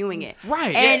you're viewing it.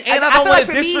 Right. And I don't want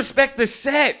to disrespect the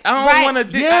set. I don't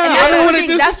want to. I don't want to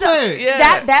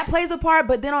disrespect. That plays a part.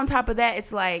 But then on top of that,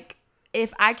 it's like,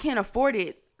 if I can't afford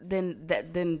it,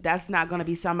 then that's not going to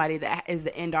be somebody that is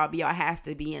the end all be all, has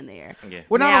to be in there. Yeah.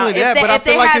 Well, not only that, but I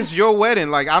feel like it's your wedding.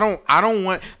 Like, I don't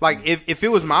want, like, if it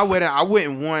was my wedding, I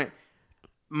wouldn't want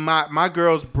my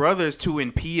girl's brothers to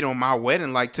impede on my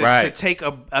wedding, like to take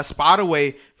a spot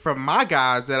away from my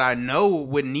guys that I know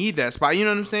would need that spot. You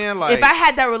know what I'm saying? Like, if I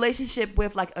had that relationship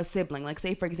with, like, a sibling, like,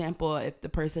 say for example, if the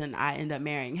person I end up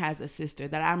marrying has a sister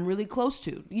that I'm really close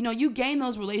to, you know, you gain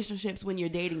those relationships when you're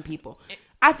dating people.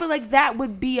 I feel like that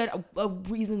would be a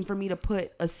reason for me to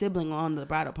put a sibling on the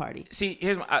bridal party. See,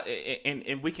 here's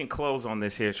and we can close on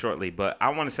this here shortly, but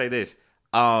I want to say this.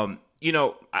 You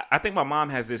know, I think my mom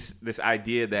has this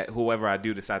idea that whoever I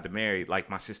do decide to marry, like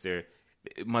my sister,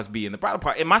 must be in the bridal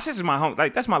party. And my sister's my home.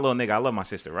 Like, that's my little nigga. I love my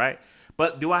sister, right?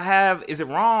 But is it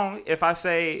wrong if I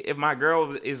say, if my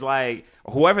girl is like,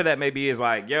 whoever that may be is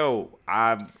like, yo,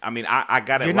 I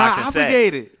got it. You're not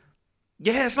obligated.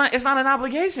 Yeah, it's not an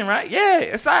obligation, right? Yeah,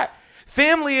 it's not.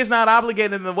 Family is not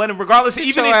obligated in the wedding, regardless.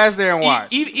 Sit your ass there and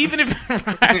watch. Even if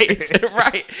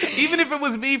right, even if it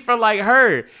was me for like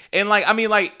her, and like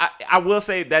I will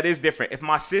say that is different. If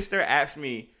my sister asked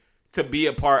me to be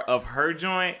a part of her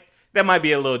joint, that might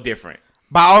be a little different.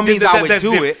 By all means, I would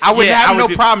do it. I would have no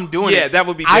problem doing it. Yeah, that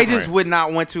would be different. I just would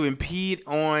not want to impede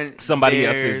on somebody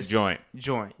else's joint.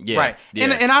 Yeah. Right. Yeah.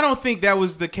 And I don't think that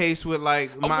was the case with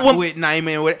like with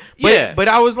Naima and with. But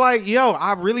I was like, yo,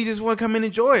 I really just want to come and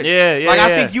enjoy it. Yeah. Like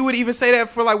I think you would even say that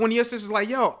for like when your sister's like,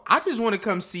 yo, I just want to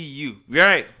come see you.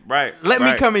 Right. Let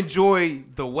me come enjoy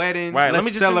the wedding. Right.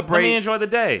 Let's celebrate. Let me enjoy the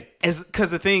day.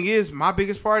 Because the thing is, my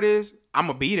biggest part is I'm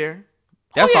gonna be there.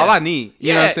 That's all I need.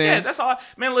 You know what I'm saying? Yeah, that's all.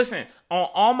 Man, listen, on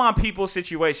all my people's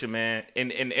situation, man,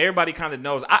 and everybody kind of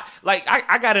knows.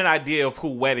 I got an idea of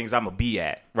who weddings I'm going to be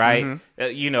at, right?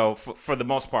 Mm-hmm. For the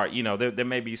most part, there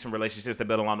may be some relationships that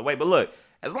build along the way. But look,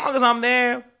 as long as I'm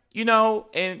there,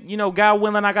 and, God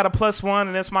willing, I got a +1,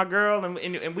 and that's my girl,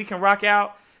 and we can rock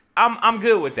out, I'm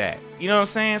good with that. You know what I'm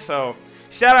saying? So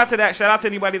shout out to that. Shout out to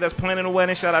anybody that's planning a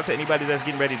wedding. Shout out to anybody that's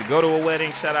getting ready to go to a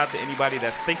wedding. Shout out to anybody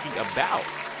that's thinking about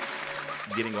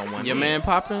getting on one. Your man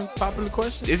popping the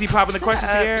question? Is he popping the question,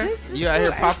 Sierra? You out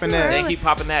here popping that? They keep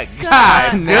popping that.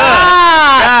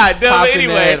 God damn.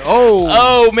 Anyway.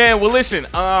 Oh man. Well, listen.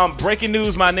 Breaking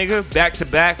news, my nigga. Back to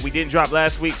back. We didn't drop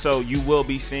last week, so you will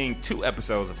be seeing 2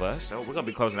 episodes of us. So we're gonna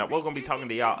be closing out. We're gonna be talking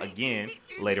to y'all again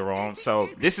later on.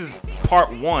 So this is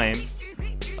part 1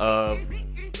 of.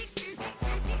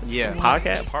 Yeah,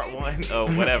 podcast part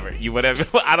 1 whatever.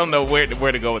 I don't know where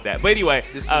to go with that. But anyway,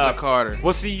 this is the Carter.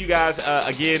 We'll see you guys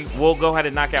again. We'll go ahead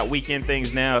and knock out weekend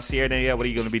things now. Sierra Danielle, what are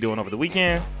you going to be doing over the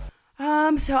weekend?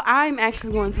 So I'm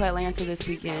actually going to Atlanta this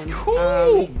weekend.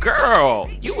 Ooh, girl,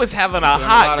 you was having a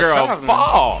hot girl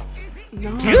fall.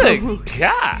 No. Good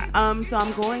God. So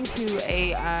I'm going to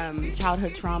a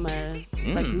childhood trauma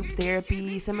like group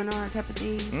therapy seminar type of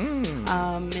thing.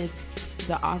 It's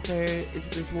the author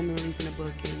is this woman releasing a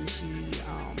book, and she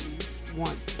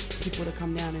wants people to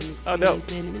come down and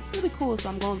experience it, and it's really cool. So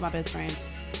I'm going with my best friend.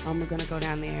 We're gonna go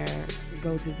down there,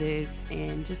 go to this,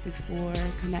 and just explore,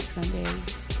 connect Sunday.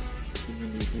 It's a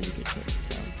really good trip.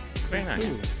 So very nice.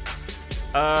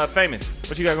 Famous,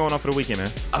 what you got going on for the weekend,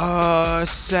 man?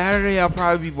 Saturday I'll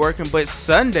probably be working, but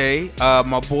Sunday,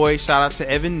 my boy, shout out to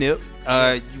Evan Nip.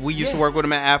 We used to work with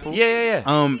him at Apple.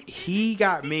 Yeah. He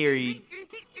got married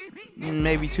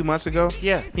maybe 2 months ago.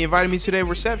 Yeah. He invited me to their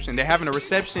reception. They're having a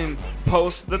reception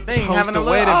post the having the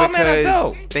wedding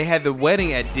because they had the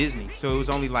wedding at Disney. So it was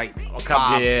only like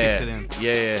 5-6 of them.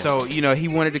 Yeah. So, he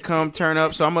wanted to come turn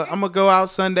up. So I'm gonna go out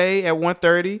Sunday at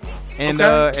 1:30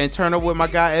 and turn up with my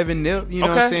guy Evan Nip, you know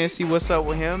what I'm saying? See what's up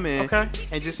with him and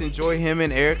just enjoy him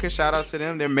and Erica. Shout out to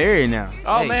them. They're married now.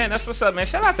 Oh man, that's what's up, man.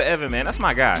 Shout out to Evan, man. That's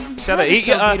my guy. Shout out. He's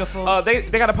so beautiful. They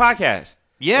got a podcast.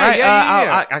 Yeah, right?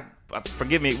 Yeah.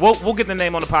 Forgive me. We'll get the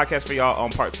name on the podcast for y'all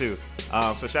on part 2.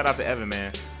 So shout out to Evan,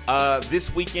 man.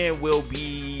 This weekend will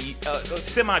be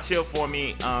semi-chill for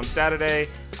me. Saturday,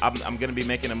 I'm going to be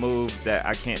making a move that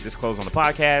I can't disclose on the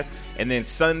podcast. And then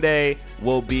Sunday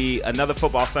will be another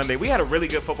football Sunday. We had a really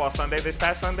good football Sunday this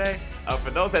past Sunday.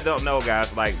 For those that don't know,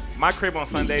 guys, like my crib on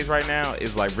Sundays right now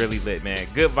is like really lit, man.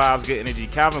 Good vibes, good energy.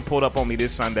 Calvin pulled up on me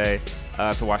this Sunday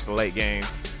to watch the late game.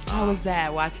 How was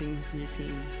that, watching your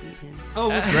team beat him? Oh,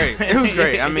 it was great. It was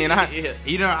great. I mean,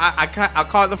 I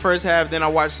caught the first half, then I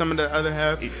watched some of the other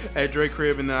half at Drake's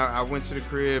crib, and then I went to the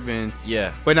crib, and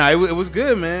But no, it was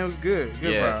good, man. It was good.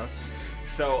 Good vibes.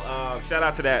 So shout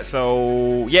out to that.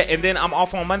 So and then I'm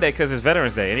off on Monday because it's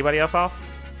Veterans Day. Anybody else off?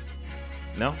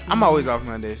 No, I'm always off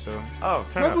Monday, so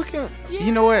turn up. We can.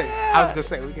 You know what? I was gonna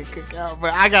say we can cook out,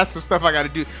 but I got some stuff I got to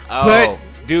do. But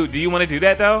dude, do you want to do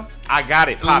that though? I got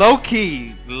it. Low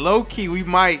key, we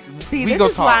might. See, this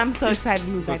is why I'm so excited to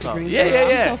move back to Greensboro.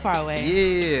 I'm so far away.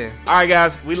 Yeah. All right,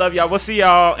 guys, we love y'all. We'll see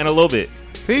y'all in a little bit.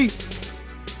 Peace.